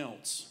someone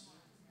else.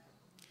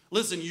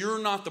 Listen, you're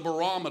not the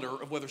barometer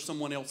of whether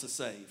someone else is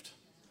saved.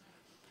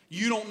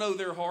 You don't know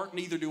their heart,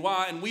 neither do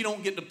I, and we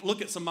don't get to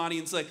look at somebody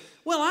and say,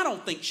 well, I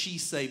don't think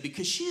she's saved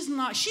because she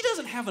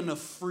doesn't have enough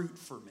fruit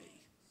for me.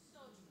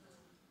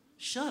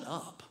 Shut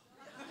up.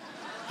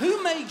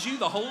 Who made you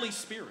the Holy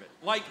Spirit?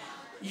 Like,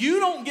 you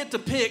don't get to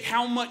pick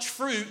how much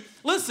fruit.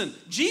 Listen,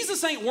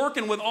 Jesus ain't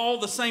working with all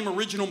the same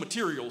original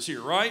materials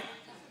here, right?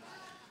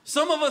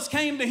 Some of us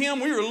came to him,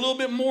 we were a little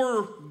bit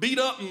more beat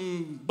up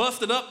and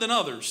busted up than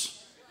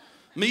others.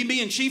 Me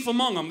being chief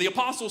among them. The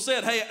Apostle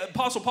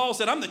Paul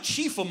said, I'm the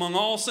chief among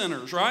all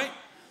sinners, right?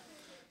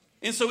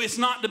 And so it's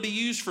not to be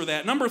used for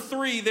that. Number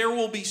 3, there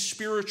will be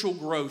spiritual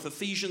growth.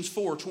 Ephesians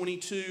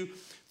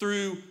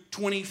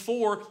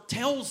 4:22-24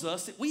 tells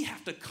us that we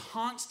have to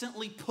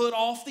constantly put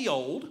off the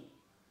old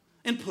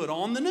and put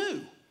on the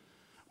new.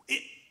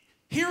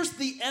 Here's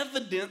the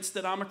evidence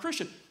that I'm a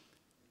Christian.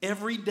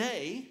 Every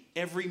day,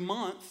 every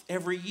month,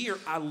 every year,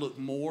 I look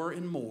more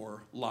and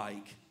more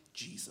like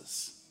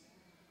Jesus.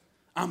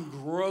 I'm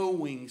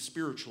growing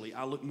spiritually.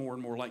 I look more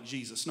and more like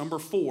Jesus. Number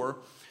 4,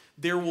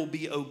 there will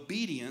be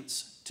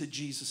obedience to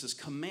Jesus'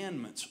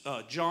 commandments.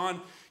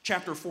 John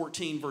chapter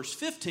 14, verse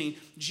 15,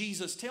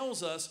 Jesus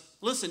tells us,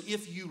 listen,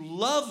 if you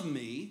love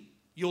me,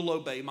 you'll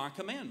obey my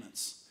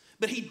commandments.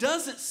 But he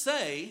doesn't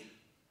say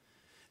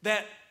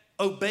that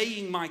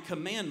obeying my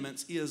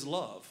commandments is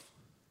love,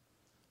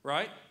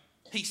 right?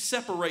 He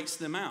separates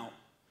them out.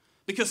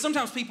 Because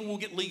sometimes people will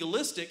get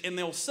legalistic and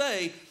they'll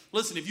say,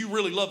 listen, if you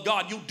really love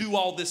God, you'll do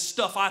all this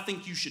stuff I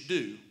think you should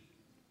do.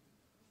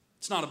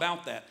 It's not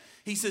about that.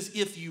 He says,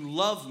 if you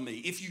love me,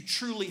 if you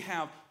truly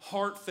have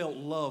heartfelt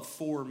love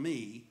for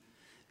me,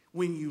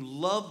 when you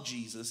love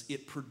Jesus,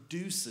 it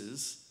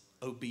produces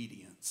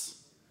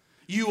obedience.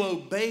 You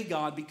obey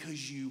God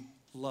because you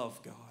love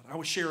God. I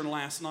was sharing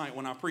last night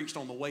when I preached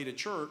on the way to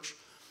church.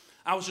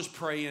 I was just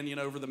praying,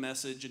 over the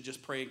message and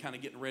just praying, kind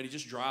of getting ready,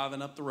 just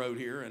driving up the road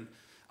here. And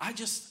I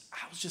just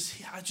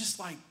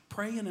like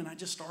praying, and I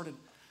just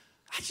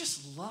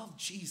love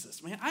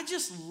Jesus, man. I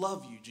just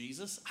love you,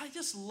 Jesus. I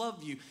just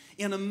love you.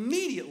 And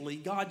immediately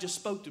God just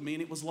spoke to me,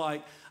 and it was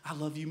like, I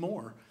love you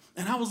more.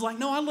 And I was like,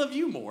 no, I love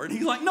you more. And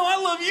he's like, no,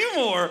 I love you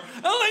more. I was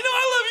like, no,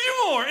 I love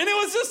you more. And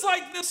it was just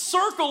like this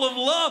circle of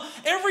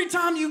love. Every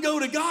time you go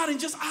to God and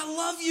just, I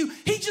love you,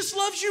 he just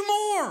loves you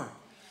more.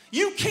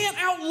 You can't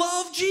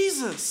outlove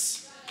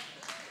Jesus.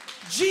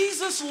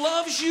 Jesus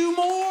loves you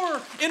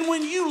more. And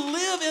when you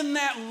live in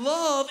that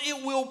love,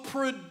 it will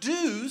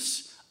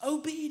produce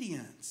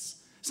obedience.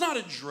 It's not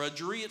a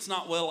drudgery. It's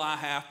not, well,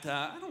 I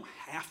don't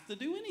have to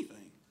do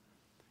anything.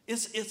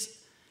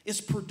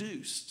 It's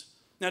produced.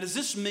 Now, does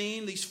this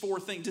mean, these four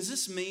things, does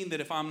this mean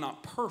that if I'm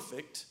not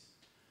perfect,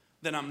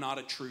 then I'm not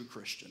a true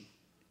Christian?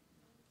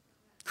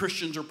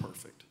 Christians are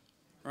perfect,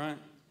 right?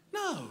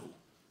 No,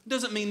 it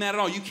doesn't mean that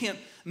at all. You can't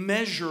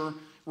measure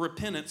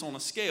repentance on a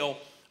scale.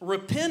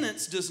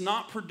 Repentance does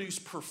not produce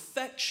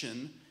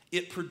perfection,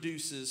 it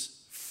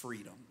produces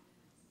freedom.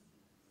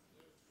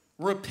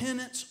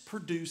 Repentance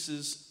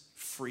produces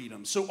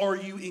freedom. So are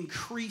you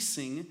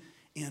increasing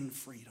in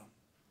freedom?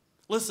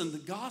 Listen, the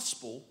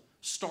gospel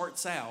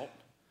starts out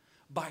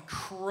by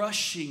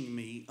crushing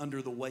me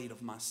under the weight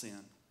of my sin.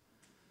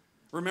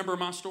 Remember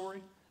my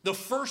story? The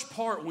first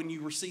part when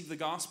you receive the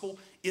gospel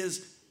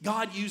is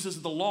God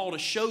uses the law to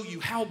show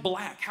you how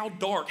black, how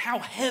dark, how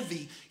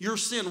heavy your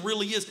sin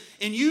really is.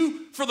 And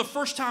you, for the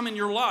first time in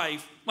your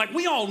life, like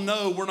we all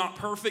know we're not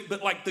perfect,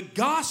 but like the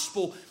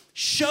gospel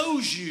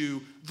shows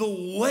you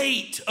the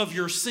weight of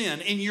your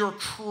sin and you're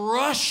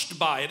crushed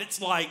by it.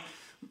 It's like,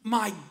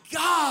 my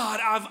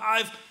God,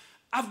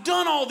 I've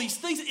done all these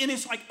things, and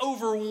it's like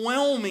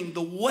overwhelming,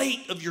 the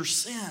weight of your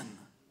sin.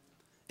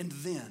 And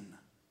then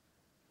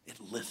it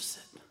lifts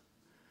it.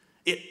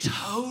 It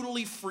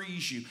totally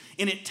frees you.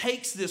 And it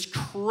takes this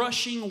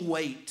crushing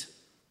weight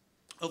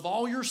of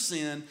all your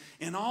sin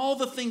and all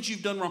the things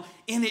you've done wrong,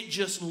 and it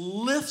just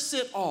lifts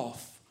it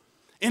off.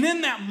 And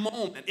in that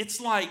moment,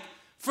 it's like,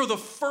 for the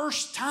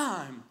first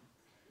time,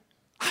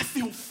 I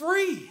feel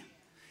free.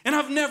 And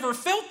I've never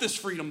felt this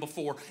freedom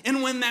before.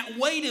 And when that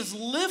weight is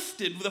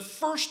lifted, the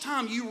first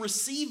time you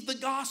receive the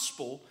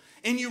gospel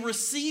and you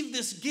receive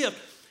this gift,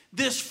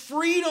 this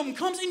freedom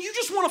comes and you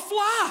just want to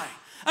fly.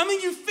 I mean,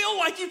 you feel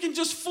like you can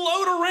just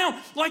float around,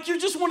 like you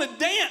just want to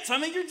dance. I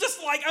mean, you're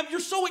just like, you're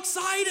so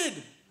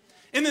excited.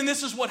 And then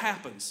this is what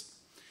happens.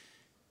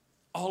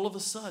 All of a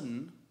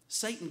sudden,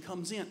 Satan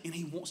comes in and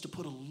he wants to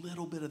put a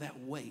little bit of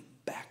that weight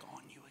back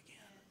on you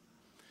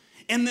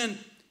again. And then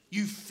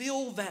you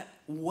feel that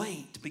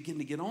weight begin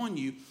to get on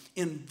you,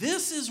 and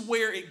this is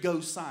where it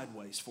goes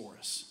sideways for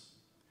us.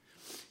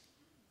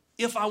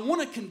 If I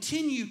want to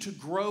continue to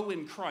grow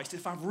in Christ,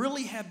 if I've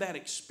really had that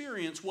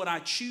experience, what I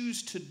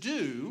choose to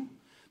do,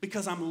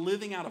 because I'm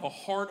living out of a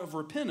heart of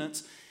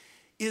repentance,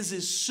 is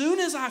as soon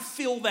as I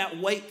feel that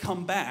weight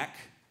come back,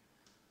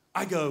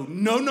 I go,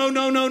 no.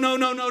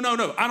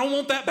 I don't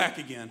want that back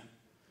again.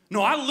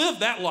 No, I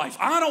lived that life.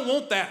 I don't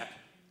want that.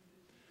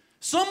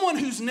 Someone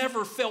who's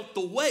never felt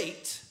the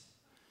weight,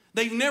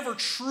 they've never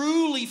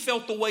truly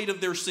felt the weight of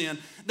their sin.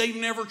 They've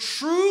never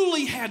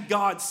truly had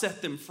God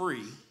set them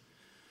free.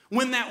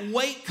 When that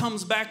weight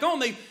comes back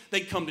on,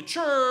 they come to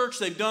church,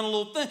 they've done a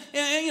little thing,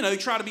 and they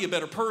try to be a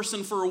better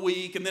person for a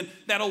week, and then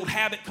that old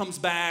habit comes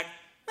back.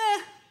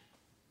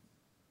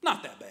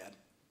 Not that bad.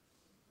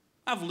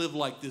 I've lived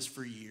like this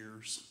for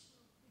years.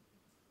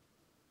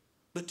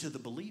 But to the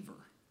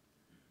believer,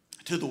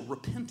 to the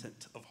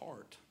repentant of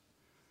heart,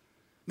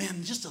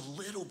 man, just a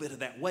little bit of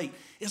that weight.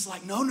 It's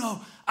like,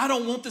 no, I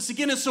don't want this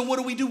again. And so what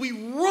do? We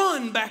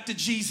run back to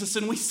Jesus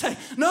and we say,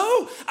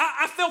 no,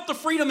 I felt the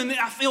freedom and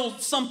I feel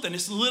something.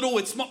 It's little,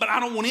 it's small, but I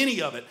don't want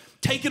any of it.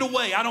 Take it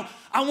away.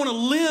 I want to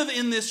live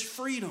in this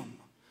freedom.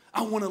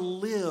 I want to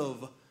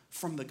live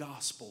from the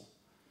gospel.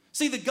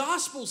 See, the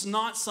gospel's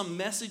not some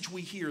message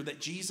we hear that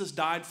Jesus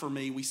died for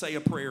me. We say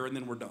a prayer and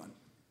then we're done.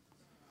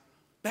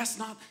 That's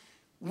not,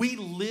 we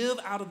live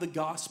out of the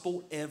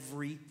gospel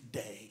every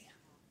day.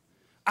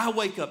 I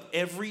wake up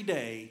every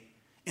day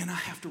and I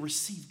have to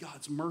receive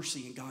God's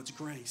mercy and God's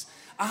grace.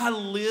 I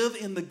live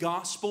in the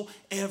gospel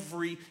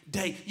every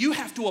day. You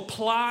have to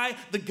apply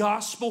the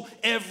gospel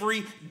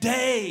every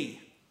day.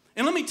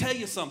 And let me tell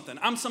you something.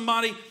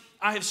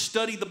 I have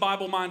studied the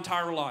Bible my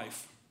entire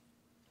life.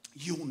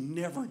 You'll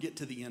never get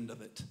to the end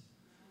of it.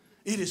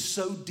 It is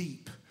so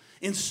deep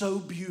and so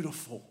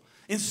beautiful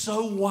and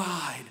so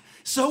wide,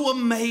 so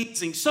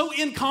amazing, so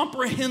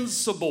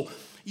incomprehensible.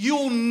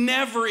 You'll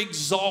never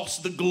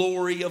exhaust the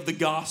glory of the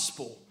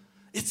gospel.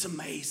 It's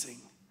amazing.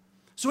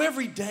 So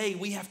every day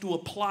we have to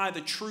apply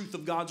the truth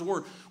of God's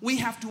word. We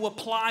have to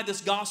apply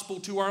this gospel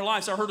to our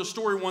lives. I heard a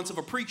story once of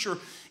a preacher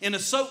and a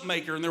soap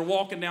maker, and they're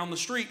walking down the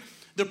street.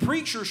 The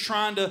preacher's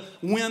trying to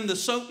win the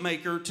soap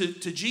maker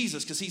to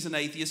Jesus because he's an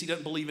atheist. He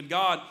doesn't believe in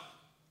God.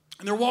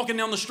 And they're walking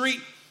down the street,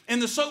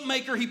 and the soap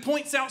maker, he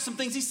points out some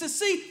things. He says,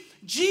 see,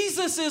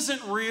 Jesus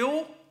isn't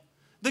real.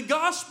 The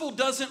gospel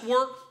doesn't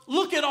work.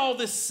 Look at all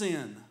this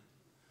sin.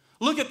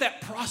 Look at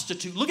that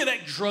prostitute. Look at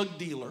that drug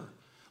dealer.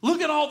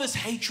 Look at all this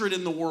hatred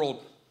in the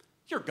world.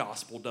 Your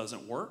gospel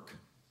doesn't work.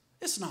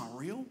 It's not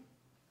real.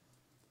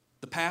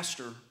 The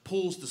pastor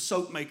pulls the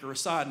soap maker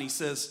aside and he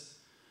says,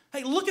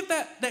 hey, look at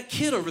that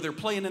kid over there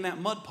playing in that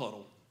mud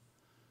puddle.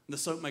 And the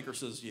soap maker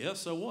says, yeah,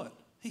 so what?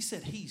 He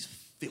said, he's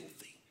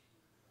filthy.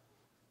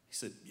 He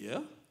said,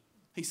 yeah?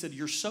 He said,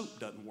 your soap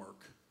doesn't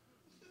work.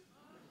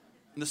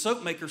 And the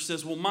soap maker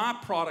says, well, my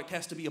product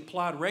has to be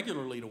applied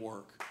regularly to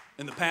work.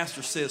 And the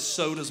pastor says,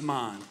 so does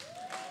mine.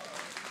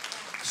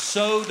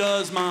 So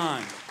does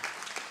mine.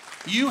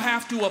 You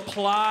have to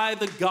apply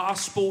the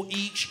gospel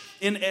each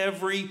and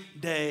every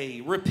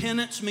day.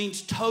 Repentance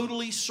means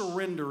totally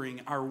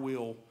surrendering our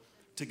will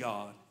to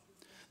God.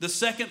 The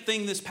second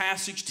thing this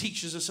passage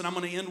teaches us, and I'm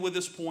going to end with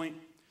this point,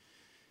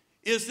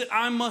 is that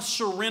I must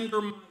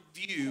surrender my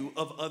view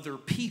of other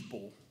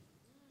people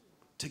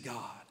to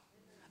God.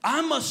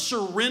 I must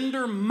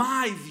surrender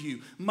my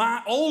view,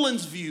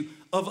 Olin's view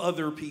of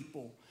other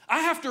people. I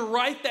have to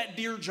write that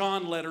Dear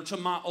John letter to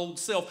my old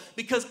self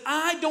because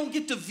I don't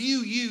get to view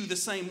you the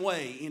same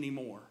way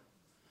anymore.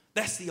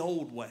 That's the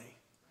old way.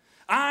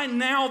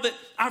 Now that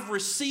I've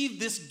received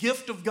this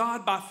gift of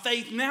God by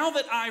faith, now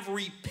that I've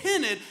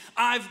repented,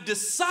 I've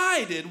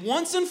decided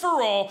once and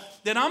for all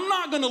that I'm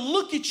not going to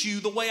look at you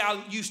the way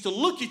I used to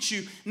look at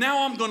you.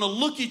 Now I'm going to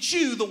look at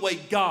you the way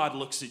God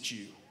looks at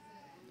you.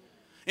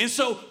 And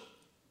so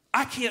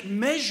I can't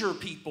measure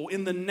people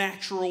in the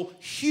natural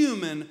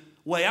human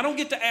way. I don't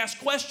get to ask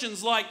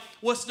questions like,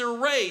 what's their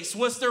race?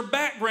 What's their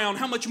background?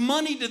 How much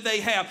money did they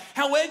have?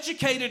 How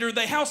educated are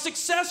they? How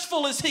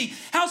successful is he?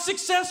 How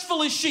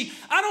successful is she?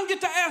 I don't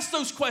get to ask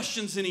those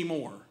questions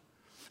anymore.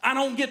 I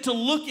don't get to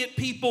look at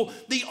people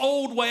the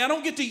old way. I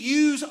don't get to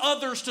use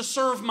others to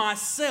serve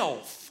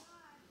myself.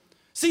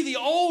 See, the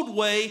old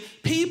way,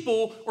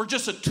 people are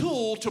just a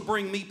tool to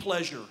bring me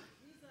pleasure.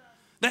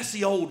 That's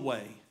the old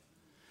way.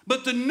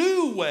 But the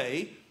new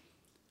way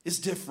is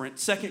different.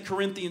 2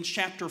 Corinthians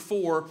chapter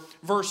 4,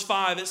 verse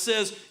 5, it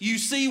says, you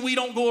see, we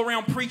don't go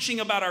around preaching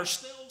about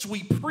ourselves.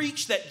 We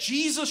preach that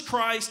Jesus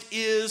Christ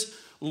is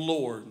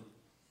Lord.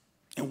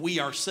 And we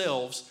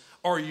ourselves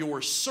are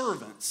your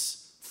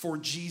servants for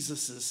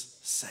Jesus'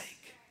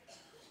 sake.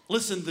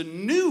 Listen, the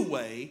new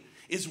way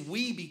is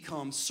we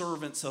become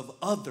servants of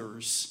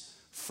others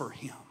for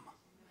him.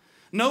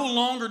 No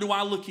longer do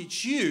I look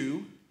at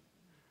you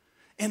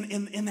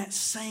in that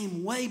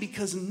same way,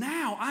 because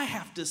now I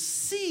have to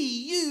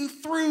see you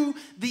through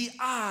the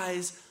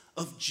eyes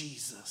of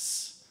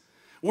Jesus.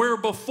 Where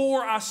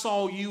before I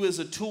saw you as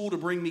a tool to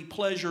bring me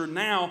pleasure,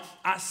 now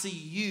I see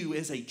you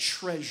as a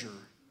treasure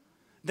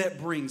that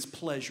brings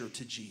pleasure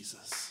to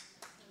Jesus.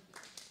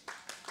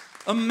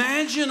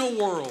 Imagine a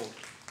world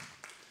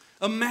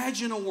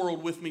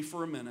with me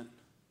for a minute.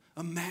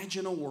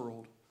 Imagine a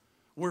world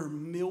where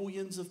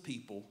millions of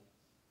people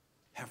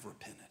have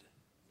repented.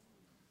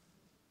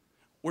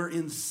 Where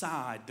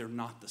inside they're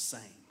not the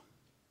same.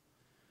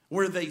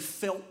 Where they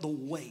felt the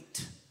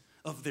weight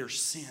of their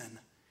sin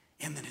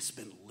and then it's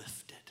been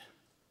lifted.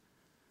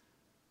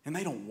 And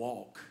they don't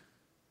walk.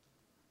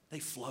 They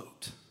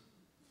float.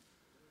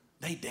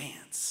 They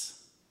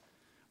dance.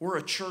 We're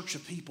a church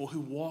of people who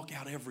walk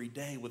out every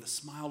day with a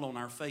smile on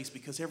our face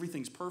because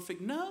everything's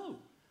perfect. No,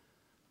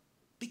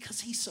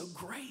 because he's so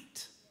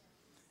great.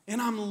 And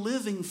I'm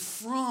living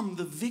from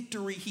the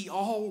victory he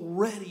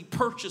already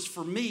purchased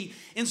for me.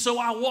 And so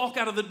I walk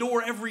out of the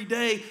door every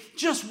day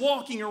just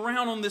walking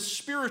around on this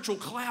spiritual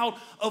cloud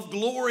of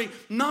glory.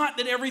 Not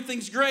that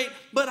everything's great,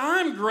 but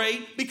I'm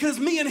great because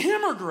me and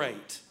him are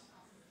great.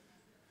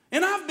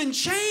 And I've been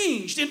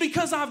changed. And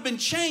because I've been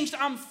changed,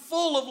 I'm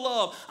full of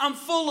love. I'm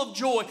full of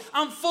joy.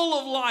 I'm full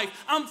of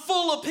life. I'm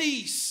full of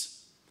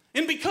peace.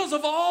 And because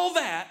of all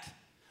that,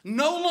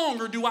 no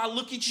longer do I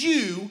look at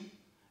you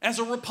as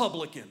a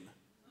Republican,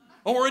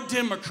 or a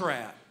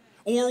Democrat,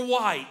 or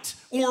white,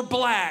 or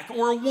black,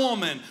 or a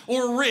woman,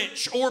 or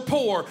rich, or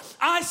poor.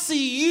 I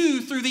see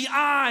you through the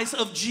eyes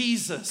of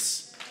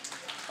Jesus.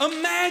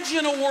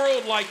 Imagine a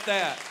world like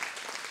that.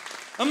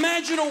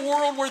 Imagine a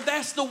world where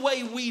that's the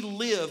way we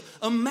live.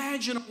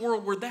 Imagine a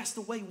world where that's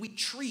the way we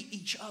treat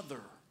each other.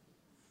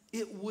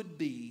 It would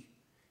be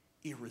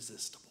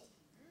irresistible.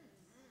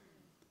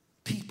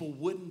 People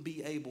wouldn't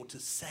be able to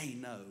say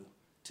no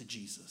to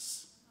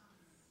Jesus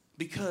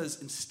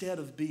Because instead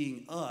of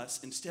being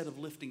us, instead of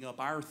lifting up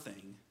our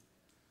thing,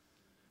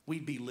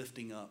 we'd be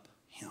lifting up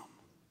him.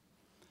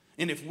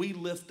 And if we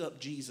lift up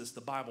Jesus, the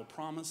Bible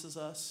promises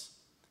us,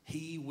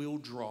 he will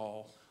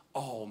draw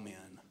all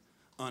men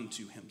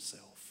unto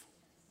himself.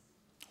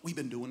 We've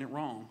been doing it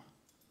wrong.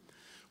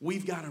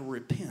 We've got to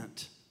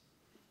repent.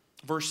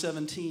 Verse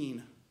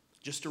 17,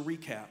 just to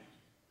recap,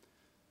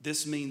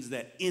 this means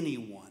that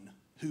anyone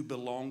who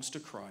belongs to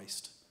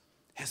Christ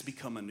has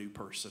become a new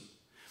person.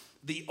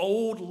 The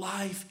old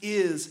life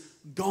is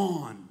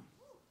gone.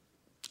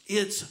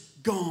 It's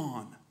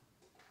gone.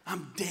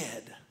 I'm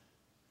dead.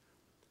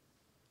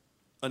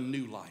 A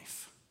new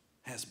life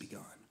has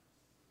begun.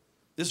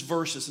 This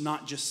verse is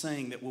not just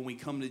saying that when we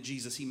come to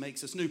Jesus, he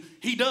makes us new.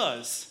 He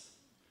does.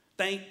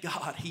 Thank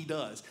God he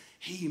does.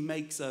 He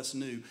makes us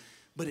new.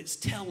 But it's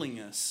telling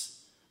us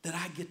that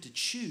I get to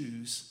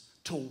choose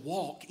to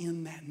walk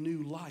in that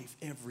new life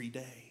every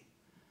day.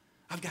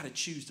 I've got to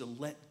choose to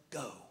let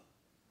go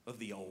of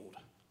the old.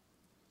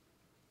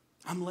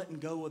 I'm letting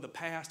go of the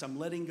past. I'm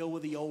letting go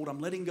of the old. I'm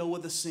letting go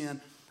of the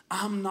sin.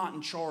 I'm not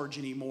in charge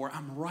anymore.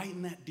 I'm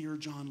writing that Dear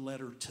John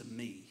letter to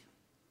me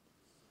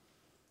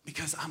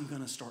because I'm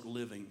going to start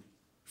living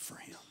for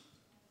him.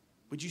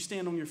 Would you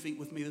stand on your feet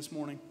with me this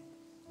morning?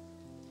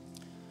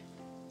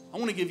 I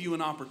want to give you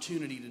an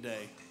opportunity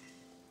today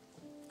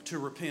to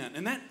repent.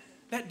 And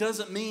that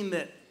doesn't mean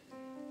that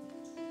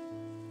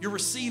you're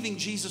receiving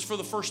Jesus for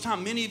the first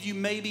time. Many of you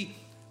maybe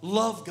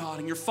love God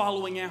and you're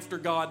following after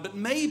God, but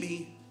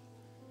maybe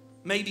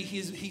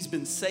he's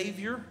been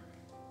Savior,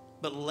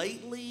 but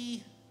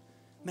lately,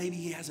 maybe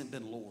he hasn't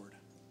been Lord.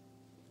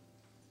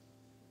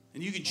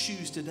 And you can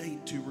choose today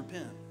to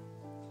repent.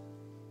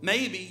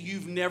 Maybe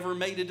you've never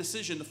made a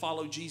decision to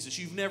follow Jesus.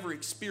 You've never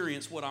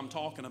experienced what I'm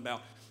talking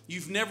about.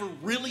 You've never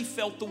really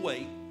felt the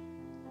weight,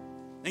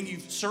 and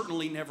you've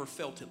certainly never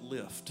felt it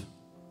lift.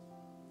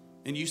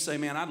 And you say,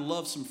 man, I'd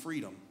love some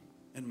freedom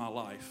in my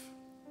life.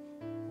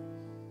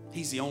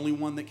 He's the only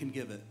one that can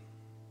give it.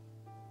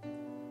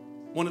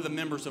 One of the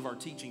members of our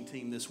teaching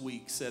team this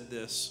week said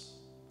this.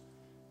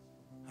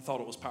 I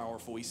thought it was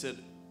powerful. He said,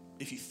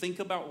 if you think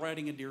about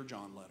writing a Dear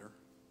John letter,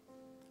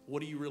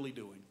 what are you really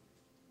doing?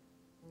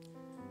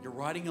 You're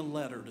writing a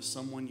letter to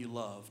someone you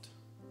loved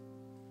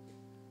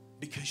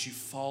because you've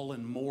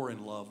fallen more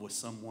in love with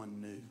someone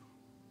new.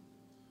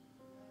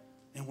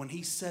 And when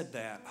he said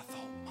that, I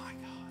thought, my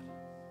God,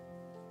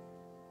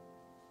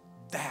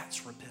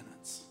 that's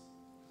repentance.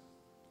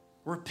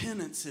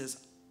 Repentance is,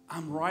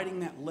 I'm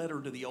writing that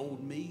letter to the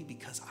old me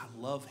because I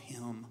love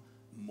him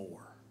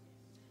more.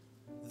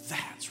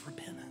 That's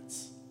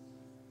repentance.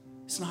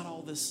 It's not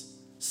all this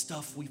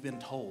stuff we've been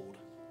told.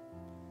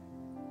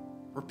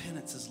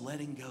 Repentance is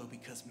letting go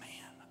because, man,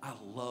 I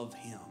love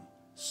him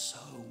so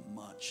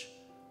much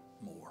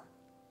more.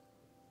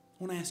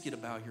 I want to ask you to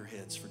bow your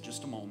heads for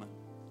just a moment.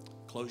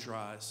 Close your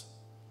eyes.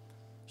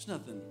 There's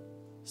nothing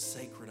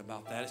sacred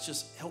about that. It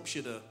just helps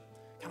you to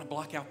kind of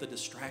block out the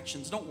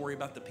distractions. Don't worry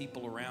about the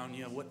people around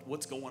you,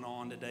 what's going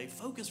on today.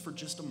 Focus for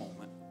just a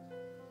moment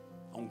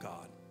on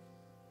God.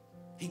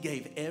 He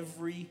gave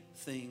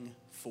everything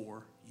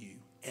for you,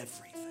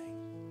 everything.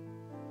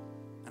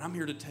 And I'm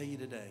here to tell you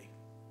today,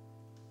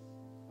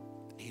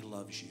 he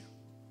loves you.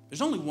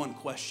 There's only one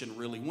question,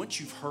 really. Once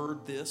you've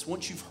heard this,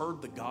 once you've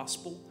heard the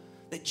gospel,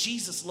 that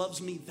Jesus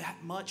loves me that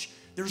much,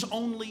 there's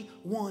only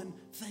one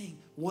thing.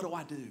 What do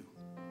I do?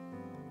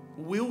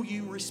 Will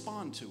you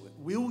respond to it?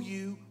 Will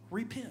you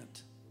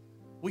repent?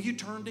 Will you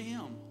turn to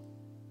him?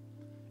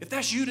 If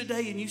that's you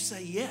today and you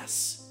say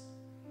yes,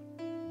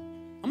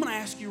 I'm going to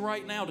ask you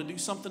right now to do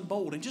something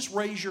bold and just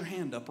raise your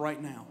hand up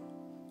right now.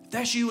 If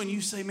that's you and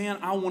you say, man,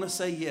 I want to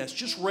say yes,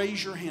 just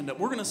raise your hand up.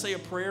 We're going to say a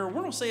prayer. We're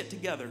going to say it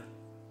together.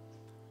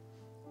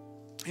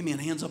 Amen.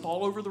 Hands up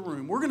all over the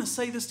room. We're going to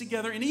say this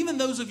together. And even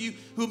those of you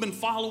who have been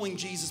following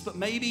Jesus, but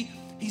maybe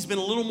he's been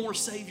a little more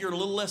Savior and a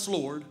little less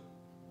Lord,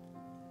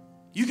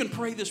 you can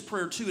pray this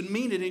prayer too and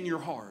mean it in your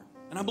heart.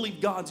 And I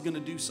believe God's going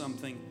to do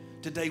something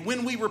today.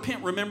 When we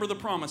repent, remember the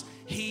promise.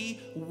 He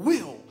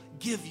will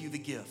give you the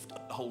gift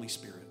of the Holy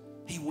Spirit.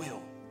 He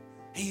will.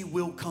 He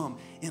will come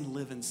and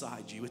live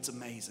inside you. It's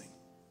amazing.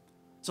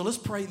 So let's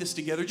pray this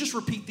together. Just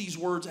repeat these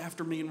words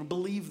after me and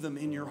believe them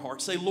in your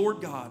heart. Say,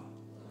 Lord God,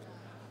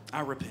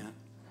 I repent.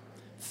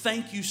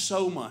 Thank you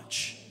so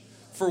much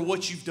for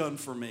what you've done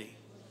for me.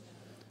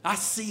 I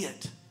see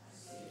it.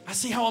 I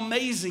see how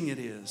amazing it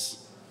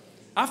is.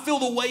 I feel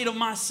the weight of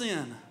my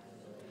sin.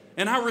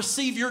 And I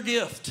receive your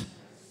gift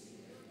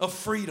of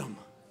freedom,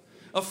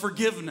 of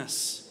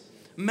forgiveness.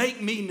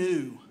 Make me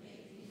new.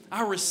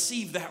 I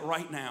receive that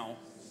right now.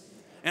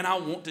 And I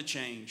want to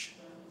change.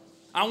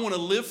 I want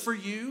to live for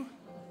you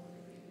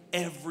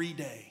every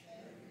day.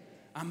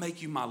 I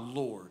make you my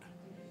Lord,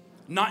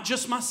 not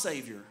just my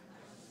Savior.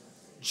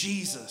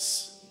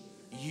 Jesus,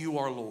 you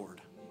are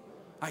Lord.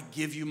 I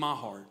give you my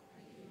heart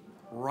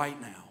right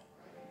now.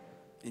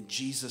 In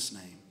Jesus'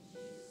 name,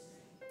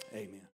 amen.